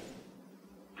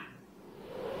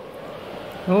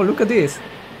 Oh, look at this.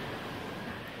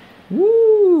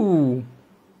 Woo!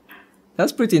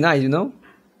 That's pretty nice, you know?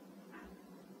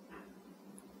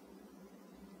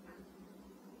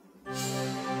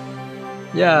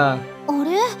 Yeah.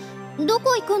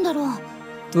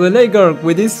 To the lake, girl,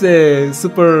 with this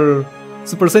Super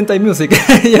Sentai music.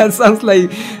 Yeah, it sounds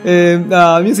like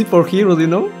music for heroes, you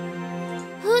know?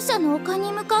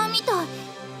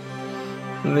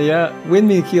 Yeah,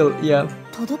 windmill hill, yeah.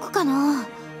 届くかな?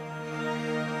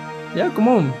 Yeah, come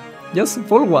on. Just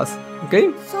follow us,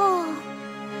 okay? そう。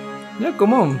 Yeah,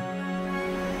 come on.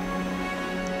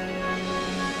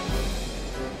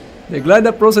 The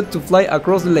glider proceeded to fly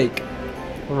across the lake.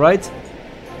 Alright?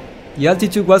 The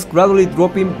altitude was gradually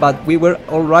dropping, but we were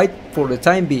alright for the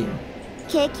time being.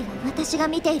 ケーキは私が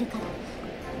見ているか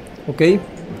ら。 Okay?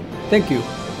 Thank you.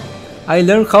 I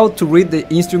learned how to read the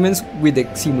instruments with the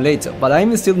simulator, but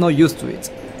I'm still not used to it.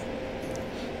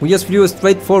 We just flew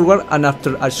straight forward, and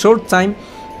after a short time,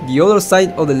 the other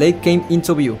side of the lake came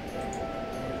into view.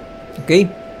 Okay?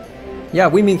 Yeah,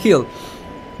 Windmill Hill.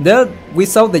 There we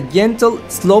saw the gentle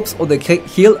slopes of the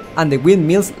hill and the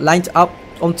windmills lined up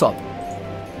on top.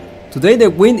 Today the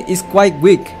wind is quite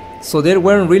weak, so they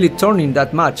weren't really turning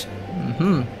that much.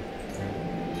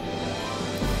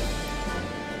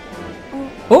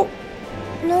 Oh!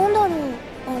 なんだろう、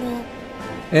あ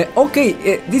れ。 Okay,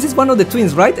 this is one of the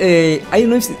twins, right? I don't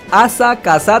know if it's Asa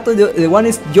Kasato, the one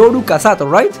is Yoru Kasato,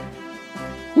 right?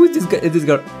 Who is this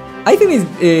girl? I think it's...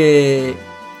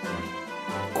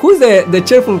 who's the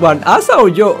cheerful one? Asa or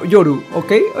Yoru?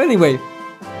 Okay, anyway.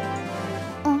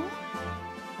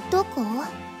 どこ?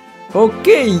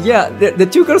 Okay, yeah, the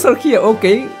two girls are here.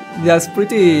 Okay, that's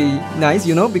pretty nice,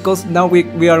 you know, because now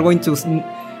we are going to...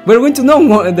 we're going to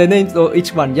know the names of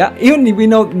each one, yeah? Even if we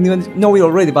know it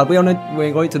already, but we're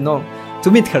going to know, to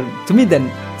meet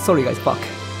them. Sorry guys, fuck.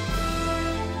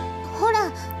 ほ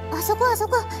ら、あそこ、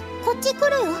こっち来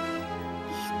るよ。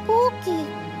飛行機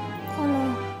か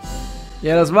な。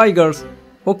 Yeah, that's right, girls.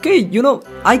 Okay, you know,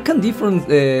 I can difference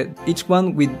each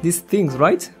one with these things,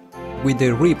 right? With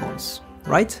the ribbons,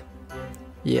 right?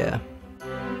 Yeah.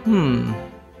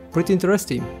 Pretty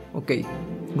interesting. Okay,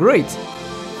 great.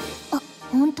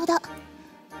 ほんとだ。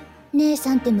姉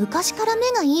さんって昔から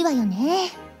目がいいわよ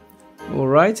ね。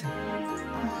Alright.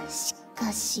 し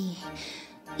かし、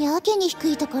やけに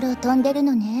低いところを飛んでる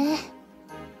のね。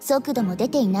速度も出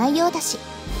ていないようだし。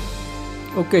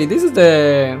Okay, this is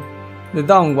the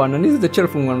down one, and this is the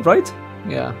cheerful one, right?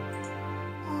 Yeah.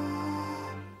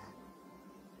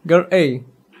 Girl A.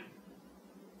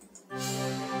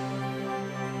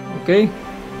 Okay.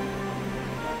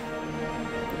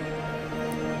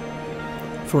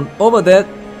 From over there,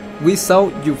 we saw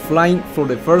you flying for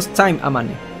the first time,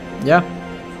 Amani. Yeah?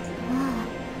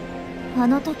 あ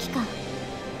の時か。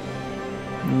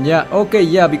 Yeah, okay,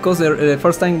 yeah, because the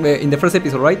first time in the first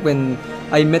episode, right? When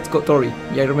I met Kotori.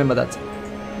 Yeah, I remember that.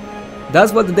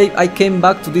 That's what the day I came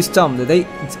back to this town, the day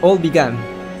it all began.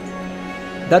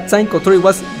 That time Kotori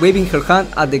was waving her hand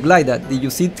at the glider. Did you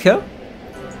see her? いや、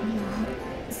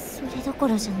それどこ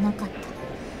ろじゃなかっ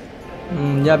た。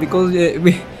 Yeah, because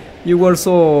you were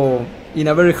so in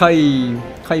a very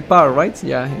high part, right?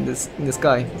 Yeah, in the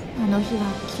sky. あの日は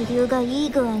気流がいい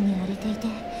具合に荒れていて、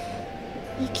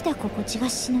生きた心地が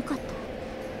しなかった。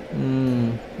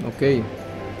Okay.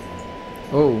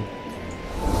 Oh.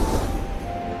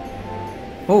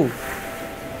 Oh.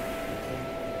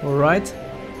 Alright.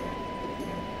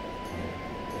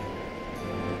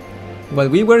 While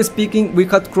we were speaking, we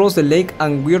had crossed the lake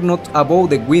and we're not above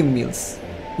the windmills.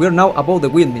 We're now above the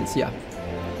windmills, yeah.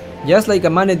 Just like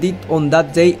Amane did on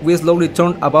that day, we slowly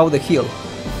turned above the hill.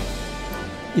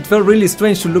 It felt really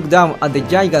strange to look down at the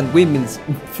giant windmills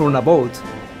from a boat.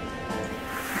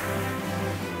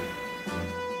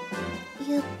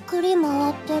 ゆっくり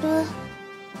回ってる。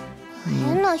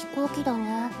変な飛行機だ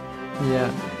ね。 Yeah.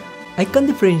 I can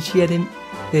differentiate them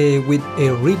with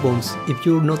ribbons. If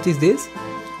you notice this,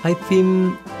 I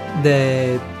think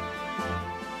the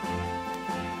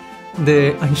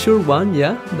unsure one,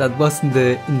 yeah, that was in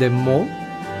the mall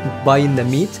buying the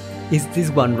meat is this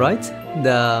one, right?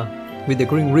 The with the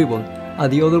green ribbon.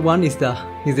 And the other one is the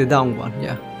down one,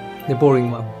 yeah, the boring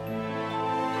one.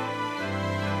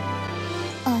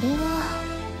 あれは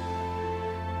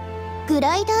グ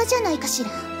ライダーじゃないかし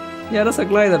ら。 Yeah, that's a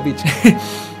glider, bitch.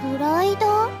 グライ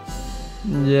ダ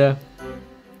ー？ Yeah.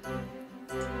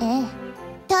 ええ、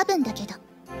多分だけど。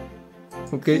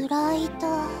 Okay. グライダ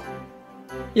ー。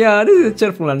 Yeah, this is a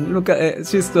cheerful one. Look at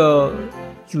she's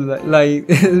like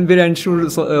very unsure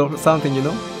or something, you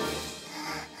know.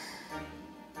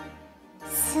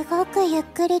 すごくゆっ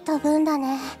くり飛ぶんだ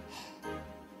ね。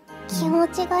気持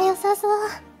ちが良さそう。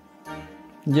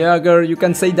 Yeah, girl, you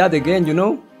can say that again, you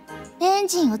know. エン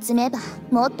ジンを積めば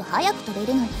もっと早く飛べ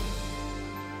るのに。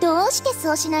どうして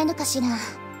そうしないのかしら。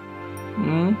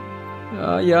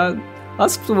Yeah.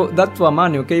 Ask that to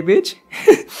Amani, okay, bitch?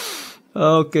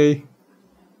 Okay.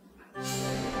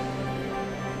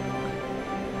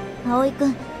 葵く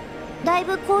ん、だい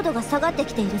ぶ高度が下がって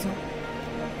きているぞ。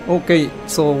 Okay,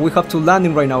 so we have to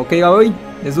landing right now, okay, Aoi?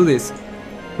 let's do this.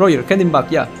 Roger, heading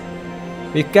back, yeah.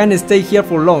 We can't stay here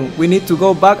for long. We need to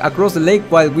go back across the lake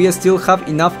while we still have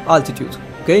enough altitude,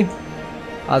 okay?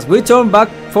 As we turn back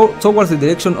towards the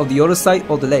direction of the other side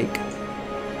of the lake.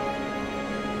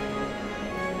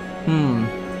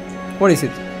 What is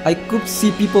it? I could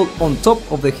see people on top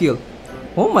of the hill.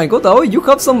 Oh my god, oh, you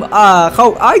have some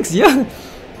how eyes, yeah?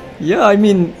 Yeah, I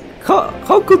mean,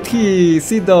 how could he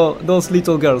see those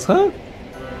little girls, huh?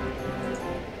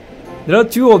 There are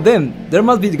two of them. There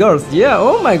must be girls. Yeah,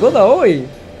 oh my god, Aoi.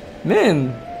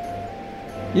 Man.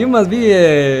 You must be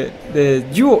the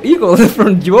Eagle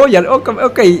from Joya.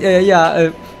 Okay,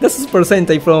 yeah, that's Super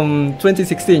Sentai from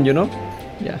 2016, you know?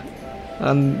 Yeah.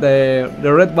 And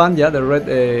the red one, yeah, the red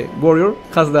warrior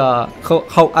has the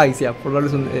how eyes, yeah, for that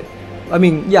reason. I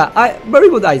mean, yeah, very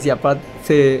good eyes, yeah, but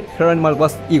her animal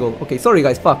was eagle. Okay, sorry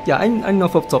guys, fuck, yeah, I'm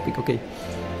not off topic, okay.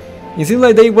 It seems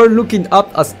like they were looking up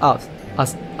at us,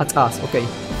 okay.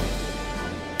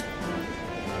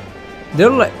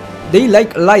 They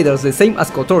like gliders the same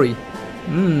as Kotori.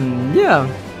 Yeah,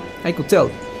 I could tell.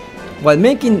 While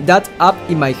making that up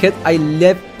in my head, I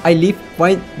leave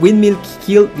Windmill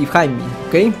Hill behind me,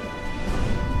 okay?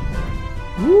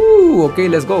 Woo, okay,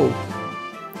 let's go.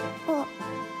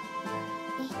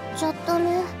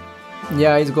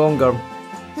 Yeah, it's gone, girl.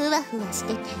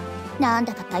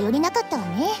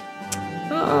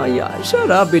 Yeah, shut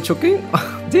up, bitch, okay?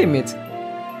 Damn it.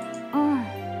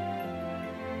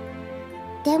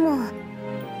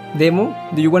 Demo?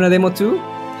 Do you want a demo too?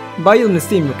 Buy it on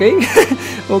Steam, okay?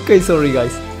 Okay, sorry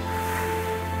guys.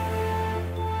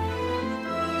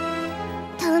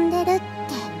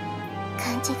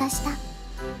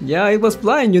 Yeah, it was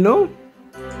flying, you know?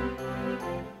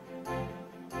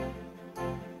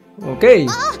 Okay.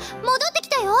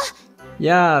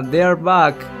 Yeah, they are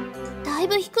back.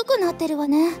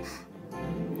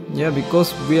 Yeah,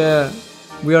 because we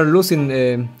are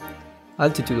losing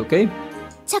altitude, okay?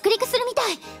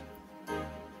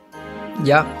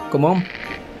 Yeah, come on.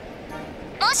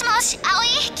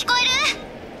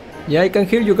 Yeah, I can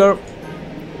hear you, girl.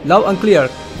 Loud and clear.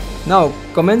 Now,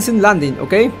 commencing landing,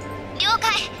 okay?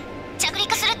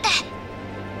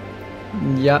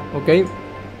 Yeah, okay.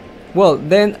 Well,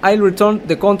 then I'll return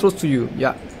the controls to you,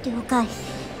 yeah.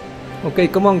 Okay,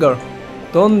 come on, girl.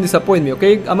 Don't disappoint me,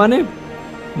 okay, Amane?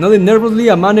 Nodding nervously,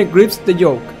 Amane grips the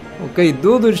yoke. Okay,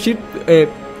 do the shit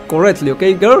correctly,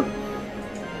 okay, girl?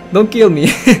 Don't kill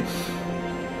me.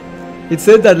 It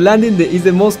said that landing is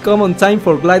the most common time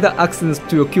for glider accidents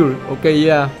to occur. Okay,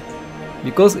 yeah.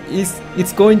 Because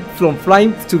it's going from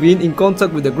flying to being in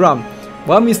contact with the ground.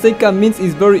 One mistake can mean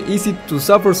it's very easy to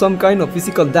suffer some kind of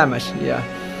physical damage. Yeah.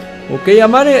 Okay,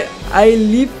 Amane, I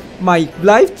leave my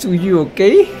life to you,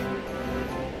 okay?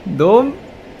 Don't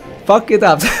fuck it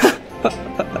up.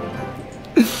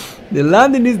 The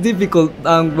landing is difficult,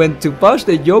 and when to push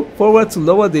the yoke forward to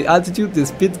lower the altitude, the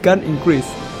speed can increase.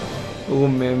 Oh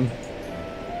man.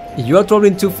 If you are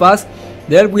traveling too fast,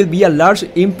 there will be a large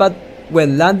impact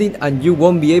when landing and you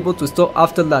won't be able to stop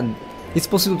after landing. It's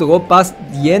possible to go past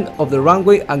the end of the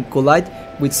runway and collide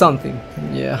with something.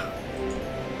 Yeah.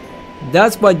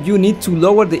 That's why you need to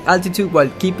lower the altitude while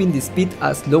keeping the speed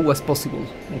as low as possible.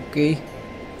 Okay.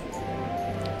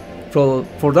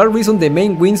 For that reason, the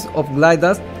main wings of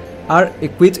gliders are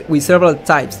equipped with several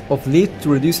types of lift to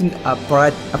reducing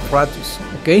apparatus.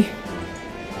 Okay.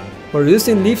 For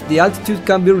reducing lift, the altitude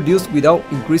can be reduced without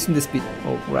increasing the speed.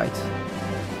 Alright.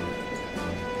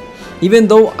 Even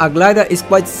though a glider is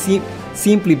quite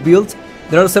simply built,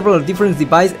 there are several different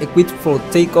devices equipped for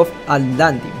takeoff and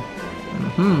landing.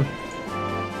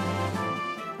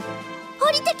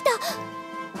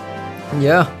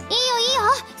 Yeah.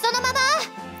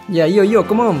 Yeah, yo,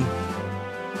 come on.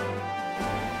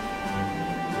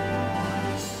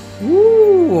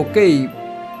 Ooh, okay.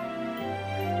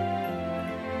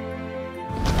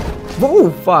 Oh,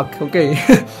 fuck, okay.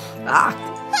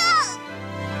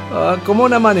 Come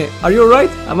on, Amane, are you alright?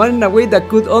 Amane, in a way that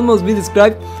could almost be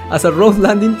described as a rough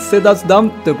landing, set us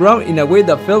down the ground in a way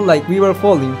that felt like we were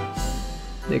falling.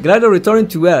 The glider returned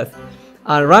to Earth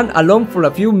and ran along for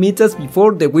a few meters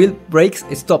before the wheel brakes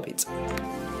stopped it.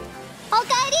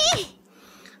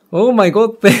 Oh my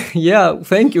god, yeah,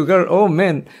 thank you, girl. Oh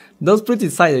man, that was pretty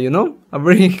excited, you know? I'm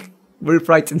very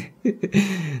frightened.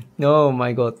 Oh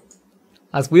my god.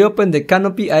 As we opened the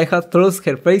canopy, I had thrust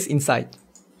her face inside.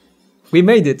 We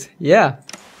made it, yeah.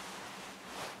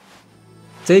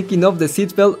 Taking off the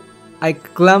seatbelt, I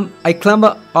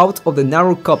clambered out of the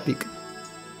narrow cockpit.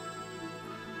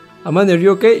 Amanda, are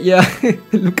you okay? Yeah,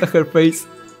 look at her face.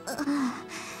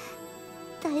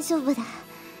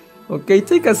 Okay,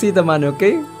 take a seat, Amanda,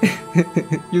 okay?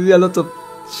 You did a lot of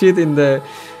shit in the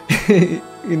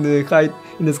in the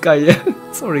sky. Yeah.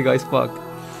 Sorry guys, fuck.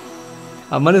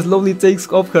 Amane slowly takes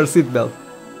off her seatbelt.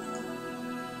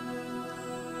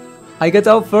 I get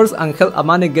out first and help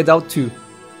Amane get out too.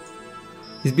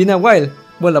 It's been a while.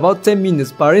 Well, about 10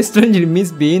 minutes, but I strangely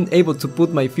miss being able to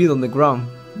put my feet on the ground.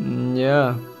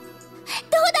 Yeah.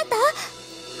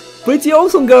 Pretty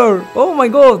awesome, girl! Oh my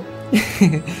god!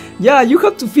 Yeah, you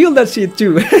have to feel that shit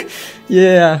too.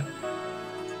 Yeah.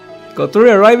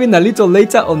 Kotori arriving a little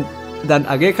later than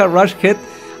Ageha rushed ahead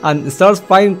and starts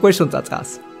firing questions at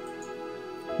us.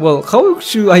 Well, how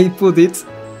should I put it?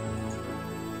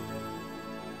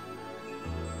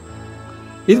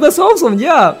 It was awesome,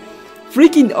 yeah!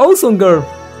 Freaking awesome, girl!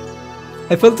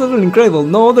 I felt totally incredible,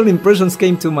 no other impressions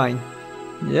came to mind.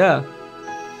 Yeah.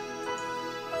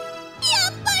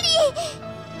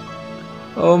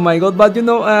 Oh my god, but you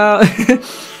know,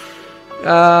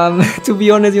 to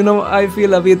be honest, you know, I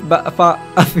feel a bit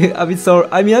sorry.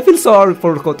 I mean, I feel sorry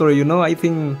for Kotori, you know. I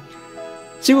think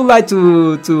she would like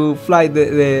to fly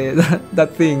that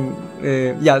thing.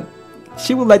 Yeah,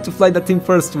 she would like to fly that thing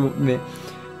first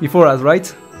before us,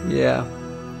 right? Yeah.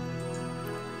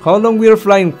 How long we are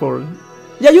flying for?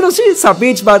 Yeah, you know, she's a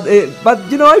bitch, but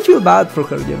you know, I feel bad for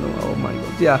her, you know. Oh my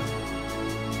god, yeah.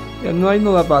 Yeah, no, I'm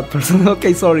not a bad person.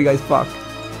 Okay, sorry guys, fuck.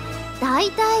 だ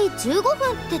いたい15分っ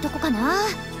てとこかな。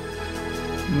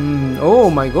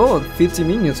Oh my god, 50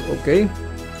 minutes, okay. ねえね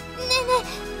え、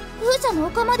風車の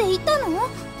丘まで行ったの？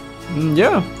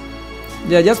 Yeah.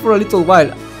 Yeah, just for a little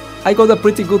while. I got a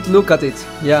pretty good look at it,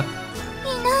 yeah. い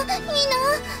いな、い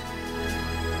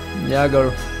いな。Yeah,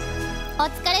 girl. お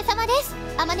疲れ様です、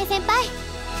Amane先輩。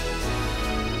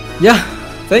Yeah,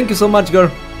 thank you so much,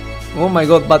 girl. Oh my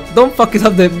god, but don't fuck it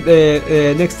up the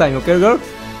next time, okay, girl?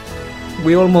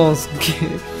 We almost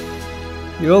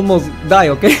die,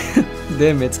 okay?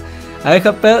 Damn it. I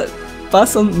have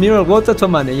passed on mirror water to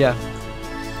Amane, yeah.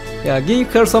 Yeah,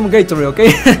 give her some Gatorade,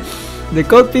 okay? The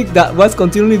cockpit that was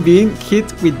continually being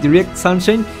hit with direct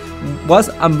sunshine was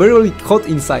unbearably hot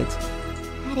inside.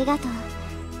 ありがと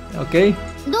う。 Okay.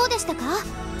 どうでしたか？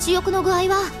視力の具合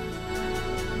は。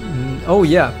Oh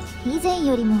yeah. 以前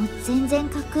よりも全然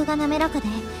滑空が滑らかで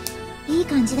いい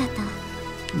感じだった。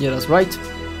 Yeah, that's right.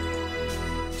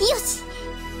 よし。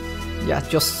 Yeah,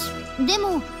 just. で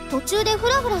も途中でフ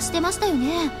ラフラしてましたよ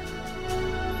ね。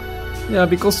 Yeah,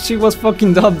 because she was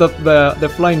fucking up the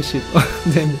flying ship.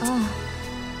 Damn it. あ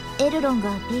あ、エルロンが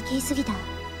ピーキーすぎた。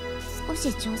少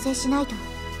し調整しないと。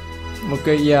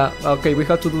 Okay, yeah. Okay, we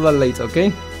have to do that later,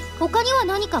 okay? 他には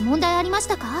何か問題ありまし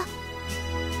たか？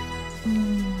そ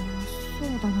う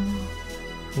だな。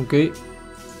 Okay.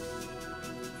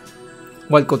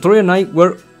 While Kotori and I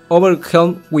were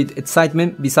overwhelmed with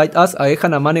excitement, beside us, Aeha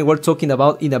and Amane were talking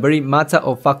about in a very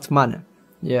matter-of-fact manner.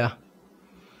 Yeah.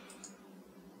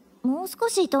 もう少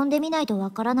し飛んでみないと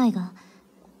わからないが、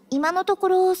今のとこ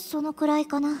ろそのくらい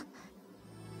かな。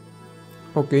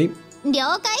 Okay. 了解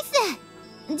っす。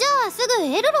じゃあすぐ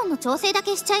エルロンの調整だ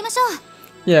けしちゃいましょ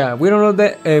う。 Yeah, we don't know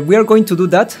that. We are going to do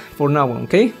that for now,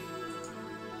 okay?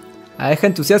 Aeha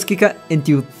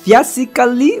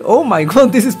enthusiastically, oh my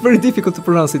god, this is very difficult to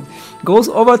pronounce it, goes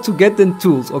over to get them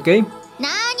tools, okay? 何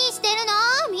してるの？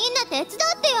みんな手伝っ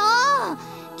てよ。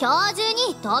今日中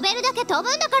に飛べるだけ飛ぶ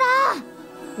んだか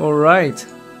ら。 Alright.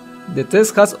 The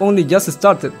test has only just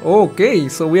started. Okay,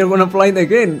 so we are gonna fly it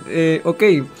again.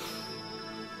 Okay.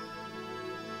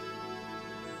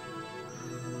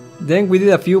 Then we did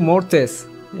a few more tests.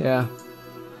 Yeah.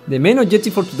 The main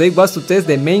objective for today was to test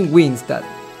the main wings that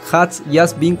had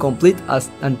just been complete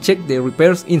and check the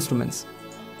repairs instruments.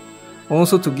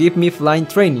 Also to give me flying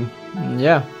training.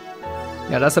 Yeah,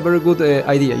 that's a very good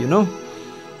idea, you know.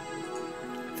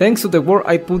 Thanks to the work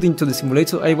I put into the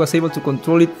simulator, I was able to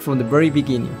control it from the very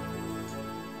beginning.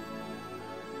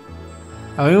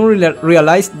 I only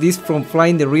realized this from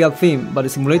flying the real thing, but the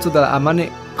simulator that Amane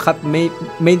had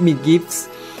made me gives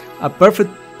a perfect,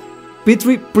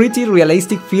 pretty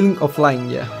realistic feeling of flying,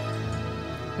 yeah.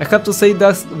 I have to say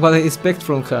that's what I expect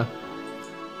from her.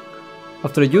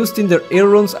 After using the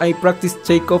ailerons, I practiced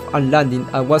takeoff and landing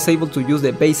and was able to use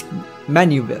the basic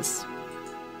maneuvers.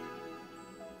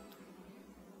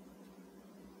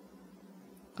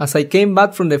 As I came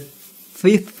back from the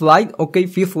fifth flight,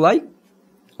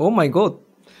 oh my god,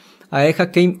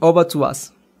 Aeha came over to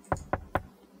us.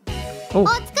 Oh.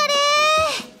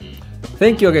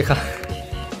 Thank you, Aeha.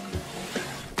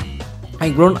 I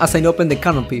groaned as I opened the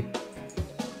canopy.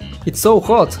 It's so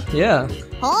hot, yeah.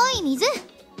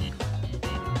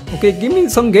 Okay, give me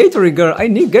some Gatorade, girl. I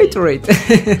need Gatorade.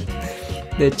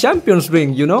 The champion's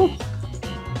ring, you know?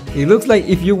 It looks like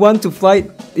if you want to fly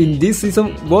in this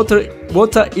season,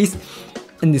 water is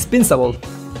indispensable.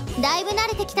 だいぶ慣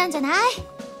れてきたんじゃない？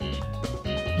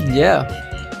 Yeah.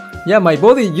 Yeah, my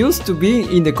body used to be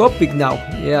in the cockpit now.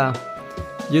 Yeah.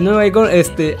 You know, I go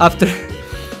after.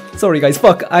 Sorry, guys.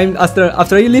 Fuck. After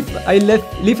I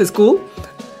leave school.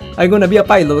 I'm gonna be a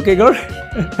pilot, okay, girl? さっ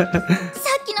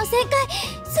きの旋回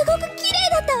すごく綺麗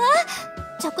だったわ。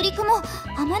着陸も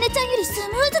あまねちゃんよりス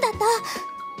ムーズだった。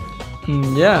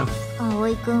Yeah.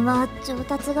 葵くんは上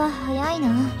達が早いな。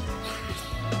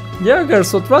Yeah, girl.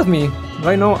 So trust me.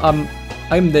 Right now,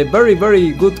 I'm the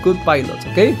very good pilot,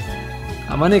 okay?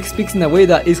 Amane speaks in a way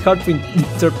that is hard to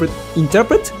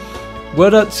interpret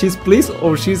whether she's pleased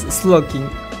or she's sulking.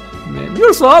 Man,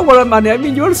 you're so awkward, man. I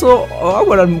mean, you're so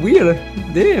awkward and weird.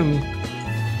 Damn.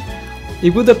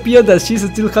 It would appear that she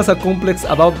still has a complex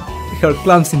about her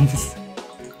clumsiness.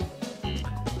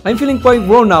 I'm feeling quite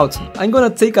worn out. I'm gonna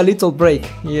take a little break.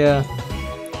 Yeah.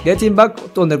 Getting back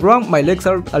on the ground, my legs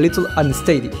are a little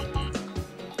unsteady.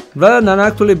 Rather than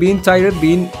actually being tired,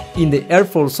 being in the air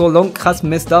for so long has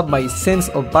messed up my sense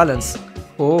of balance.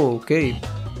 Oh, okay.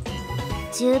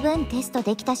 十分テスト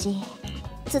できたし、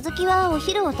続きはお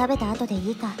昼を食べた後で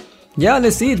いいか。Yeah,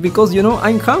 let's eat because you know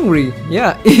I'm hungry.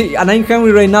 Yeah, and I'm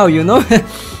hungry right now, you know.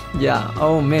 Yeah.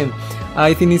 Oh man,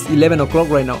 I think it's 11 o'clock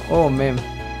right now. Oh man.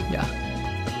 Yeah.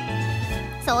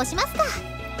 そうしますか。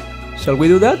 Shall we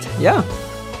do that? Yeah.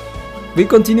 We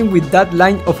continue with that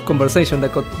line of conversation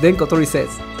that then Kotori says.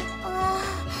 あ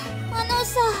の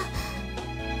さ。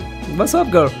What's up,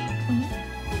 girl?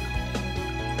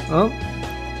 Huh?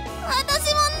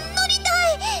 私も乗りた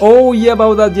い。 Oh yeah,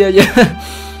 about that. Yeah, yeah.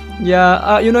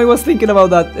 Yeah, you know, I was thinking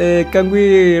about that. Can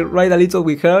we ride a little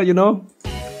with her, you know?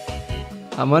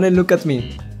 Amane, look at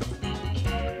me.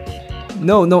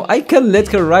 No, I can't let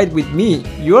her ride with me.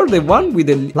 You're the one with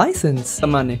the license,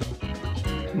 Amane.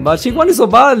 But she wanted so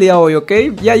badly, Aoi,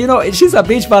 okay? Yeah, you know, she's a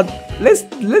bitch, but let's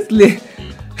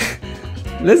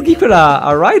give her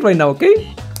a ride right now,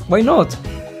 okay? Why not?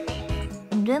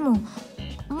 でも、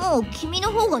もう君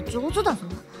の方が上手だぞ。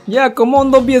Yeah, come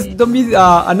on, don't be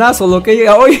an asshole, okay?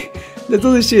 Aoi, let's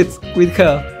do the shit with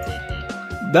her.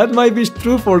 That might be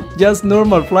true for just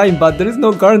normal flying, but there is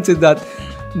no guarantee that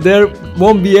there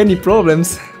won't be any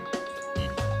problems.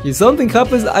 If something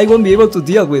happens, I won't be able to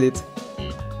deal with it.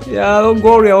 Yeah, don't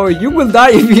worry, Aoi. You will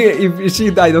die if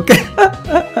she died, okay?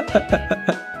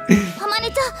 浜根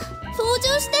ちゃん、操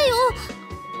縦してよ。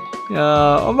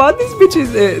Yeah, but this bitch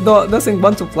doesn't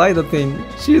want to fly the thing.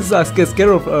 She's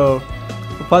scared of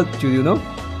altitude, you know?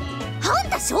 あん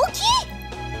た正気？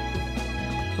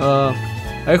 I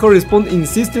heard respond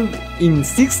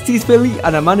insistently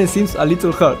and Amane seems a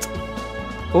little hurt.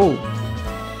 Oh.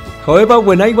 However,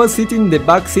 when I was sitting in the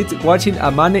back seat watching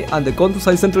Amane and the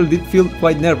countryside central did feel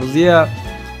quite nervous. Yeah,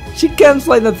 she can't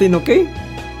fly that thing, okay?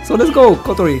 So let's go,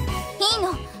 Kotori. いい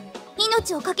の。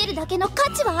命をかけるだけの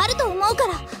価値はあると思うか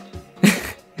ら。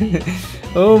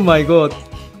Oh my god.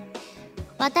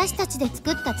 私たちで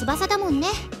作った翼だもんね。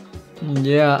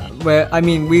Yeah, well, I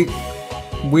mean, we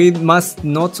must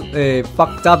not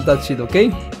fucked up that shit,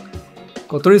 okay?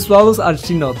 Kotori swallows and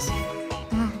she nods.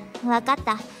 あ、わかっ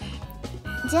た。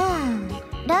じゃあ、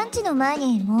ランチの前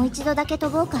にもう一度だけ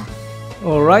飛ぼうか。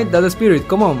Alright, that's the spirit,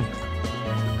 come on.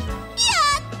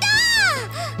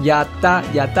 やった!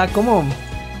やった!come on.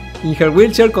 In her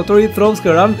wheelchair, Kotori throws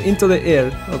her arm into the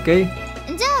air, okay?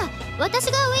 じゃあ、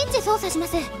私がウィンチ操作しま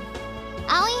す。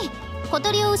葵、小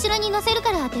鳥を後ろに乗せる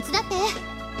から手伝って。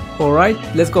Alright,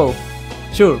 let's go.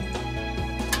 Sure.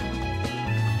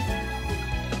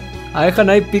 I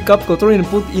pick up Kotori and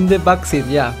put in the back seat.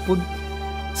 Yeah,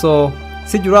 so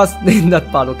sit your ass in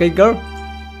that part, okay, girl?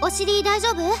 お尻大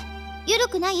丈夫？ゆる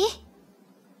くない？う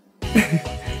ん、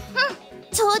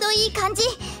ちょうどいい感じ。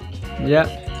Yeah.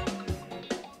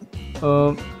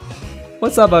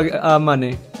 What's up,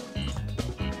 Amane?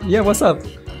 Yeah, what's up?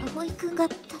 葵くんが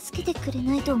助けてくれ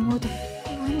ないと思うと不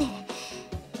安で。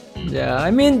Yeah,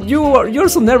 I mean, you're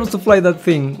so nervous to fly that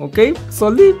thing, okay? So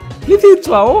leave it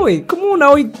to Aoi. Come on,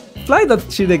 Aoi, fly that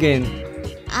shit again.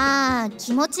 ああ、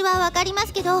気持ちはわかりま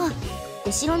すけど、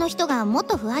後ろの人がもっ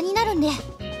と不安になるんで。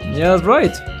Yeah, that's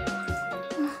right.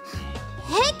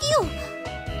 平気よ。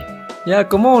Yeah,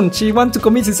 come on, she wants to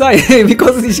commit suicide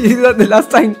because she did that the last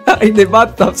time in the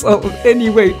bathtub, so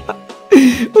anyway.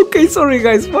 Okay, sorry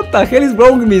guys, what the hell is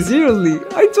wrong with me, seriously?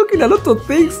 I'm talking a lot of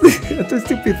things, too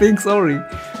stupid things, sorry.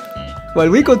 While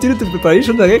we continue the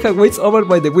preparation, the Geha waits over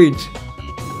by the winch.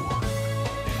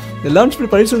 The launch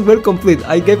preparations were complete.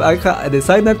 I gave Geha the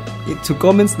signal to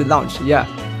commence the launch, yeah.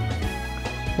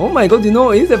 Oh my god, you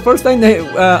know, it's the first time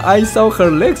I saw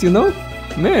her legs, you know?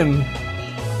 Man,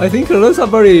 I think her legs are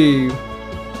very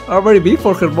big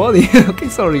for her body. Okay,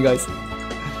 sorry guys.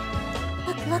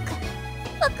 わ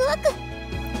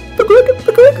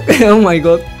Oh my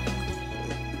god.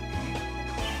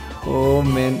 Oh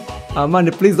man.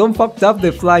 Amanda, please don't fuck up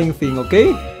the flying thing,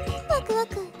 okay?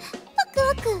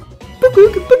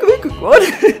 What?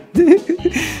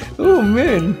 Oh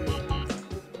man.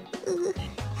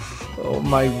 Oh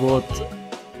my god.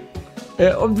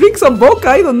 Drink some vodka,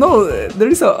 I don't know. There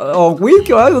is a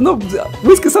whiskey, I don't know.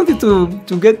 Whiskey something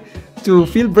to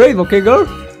feel brave, okay, girl?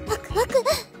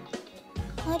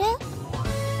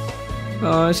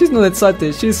 She's not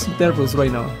excited. She's nervous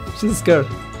right now. She's scared.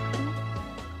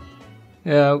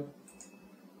 Yeah.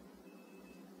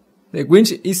 The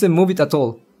winch isn't moving at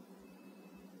all.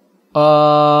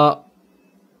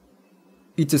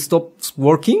 It stops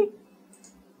working?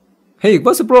 Hey,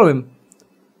 what's the problem?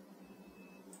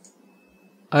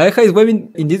 Aeha is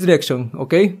waving in this direction,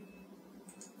 okay?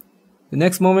 The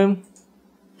next moment...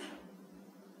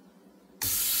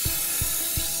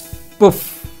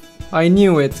 Poof! I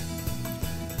knew it.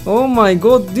 Oh my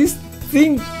god, this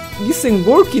thing isn't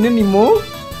working anymore.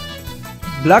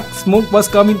 Black smoke was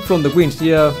coming from the winch,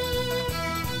 yeah.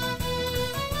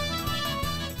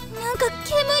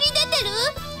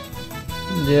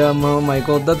 Yeah, oh my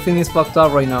god, that thing is fucked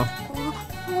up right now.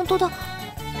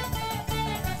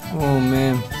 Oh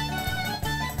man.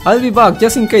 I'll be back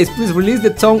just in case. Please release the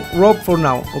tongue rope for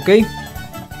now, okay?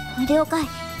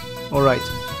 Alright.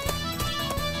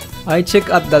 I check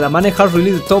that Amane has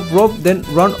released the top rope, then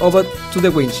run over to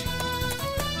the winch.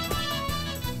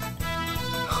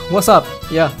 What's up?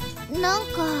 Yeah.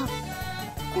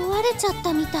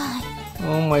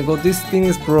 Oh my god, this thing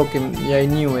is broken. Yeah, I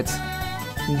knew it.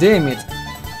 Damn it.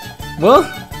 Well,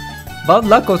 bad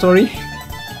luck, Kotori.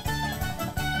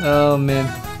 Oh man.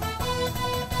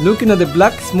 Looking at the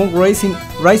black smoke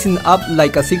rising up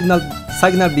like a signal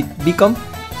beacon,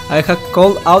 I have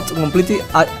called out completely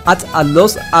at a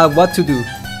loss at what to do.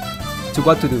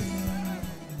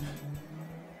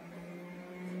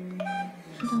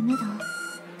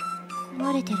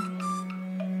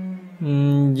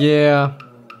 Yeah.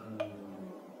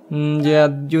 Yeah,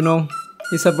 you know,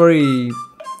 it's a very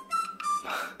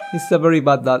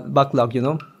bad backlog, you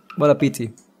know. What a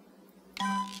pity.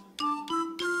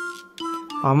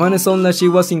 Amane saw that she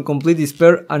was in complete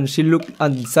despair and she looked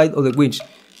at the side of the winch,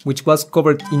 which was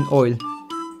covered in oil.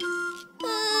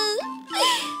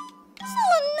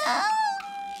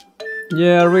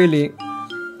 Yeah, really.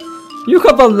 You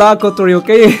have a luck, Kotori,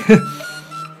 okay?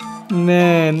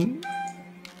 Man.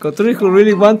 Kotori, who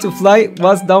really wants to fly,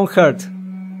 was down hurt.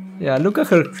 Yeah, look at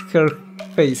her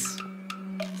face.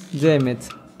 Damn it.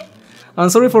 I'm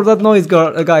sorry for that noise,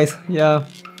 guys. Yeah.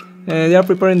 They are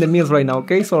preparing the meals right now,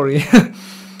 okay? Sorry.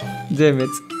 Damn it.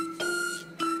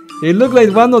 It looked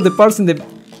like one of the parts in the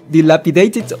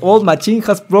dilapidated old machine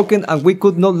has broken and we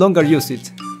could no longer use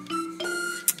it.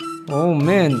 Oh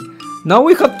man. Now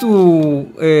we have to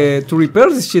repair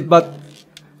this shit, but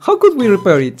how could we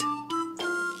repair it?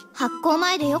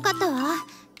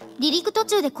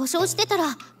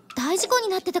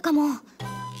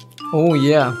 Oh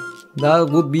yeah. That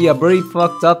would be a very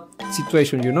fucked up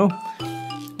situation, you know?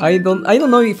 I don't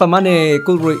know if Amane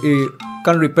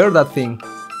can repair that thing.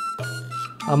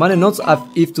 Amane nods as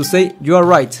if to say, you are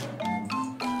right.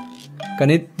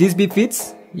 Can this be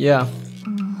fixed? Yeah.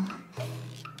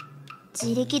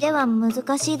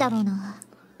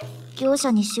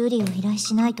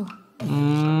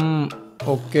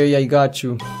 Okay, I got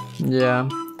you. Yeah.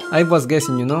 I was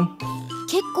guessing, you know?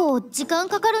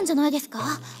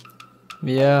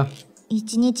 Yeah.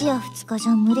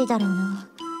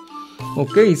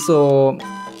 Okay, so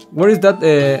where is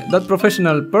that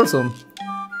professional person?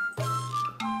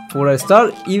 For a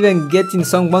start, even getting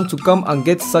someone to come and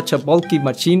get such a bulky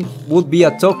machine would be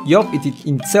a tough job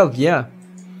in itself, yeah.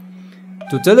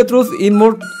 To tell the truth,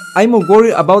 I'm more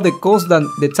worried about the cost than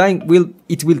the time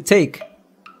it will take.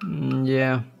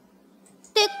 Yeah.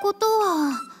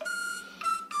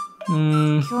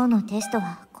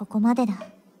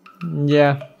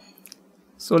 Yeah.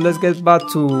 So let's get back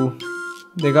to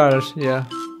the garage, yeah.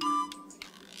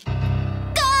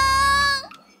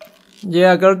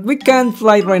 Yeah, girl, we can't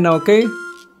fly right now, okay?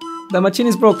 The machine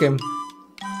is broken.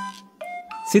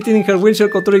 Sitting in her wheelchair,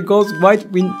 Kotori goes white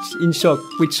with shock.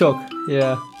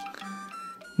 Yeah.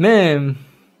 Man.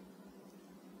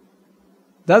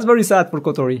 That's very sad for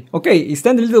Kotori. Okay, it's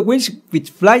time the little winch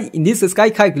which fly in this sky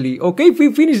highly. Okay,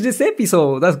 we finished this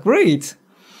episode. That's great.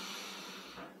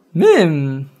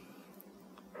 Man.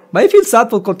 But I feel sad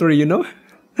for Kotori, you know?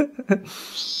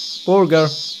 Poor girl.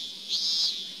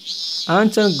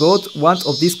 Ancient got one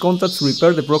of these contacts to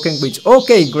repair the broken winch.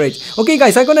 Okay, great. Okay,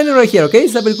 guys, I'm gonna end it right here, okay?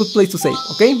 It's a very good place to save,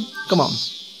 okay? Come on.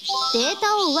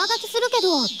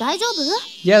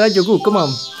 Yeah, that's your good, come on.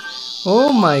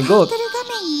 Oh my タイ god. トル画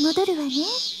面に戻るわね。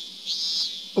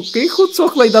 Okay, who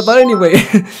talk like that? But anyway.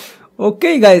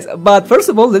 Okay, guys. But first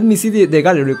of all, let me see the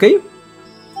gallery, okay?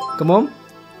 Come on.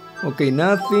 Okay,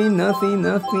 nothing.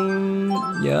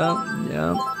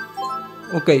 Yeah.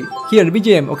 Okay, here,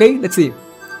 BGM, okay? Let's see.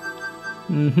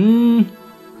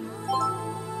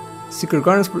 Secret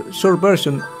Gardens short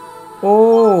version.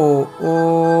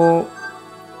 Oh.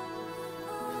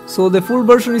 So the full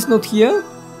version is not here?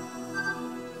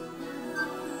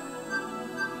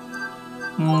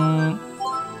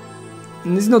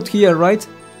 It's not here, right?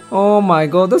 Oh my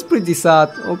god, that's pretty sad.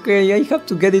 Okay, I have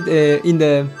to get it in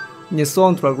the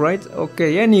soundtrack, right?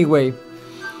 Okay, anyway.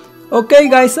 Okay,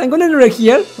 guys, I'm gonna end right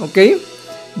here, okay?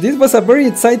 This was a very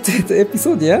excited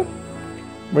episode, yeah?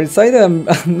 Very excited.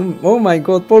 Oh my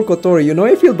god, poor Kotori, you know,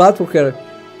 I feel bad for her.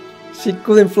 She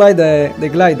couldn't fly the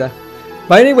glider.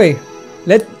 But anyway,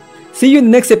 let's see you in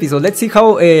the next episode. Let's see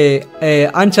how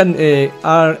Anchan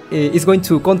is going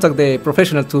to contact the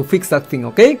professional to fix that thing,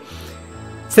 okay?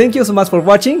 Thank you so much for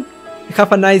watching.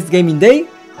 Have a nice gaming day.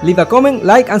 Leave a comment,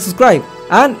 like, and subscribe.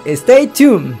 And stay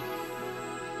tuned.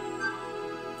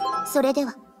 それで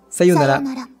は。さようなら。さ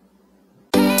ようなら。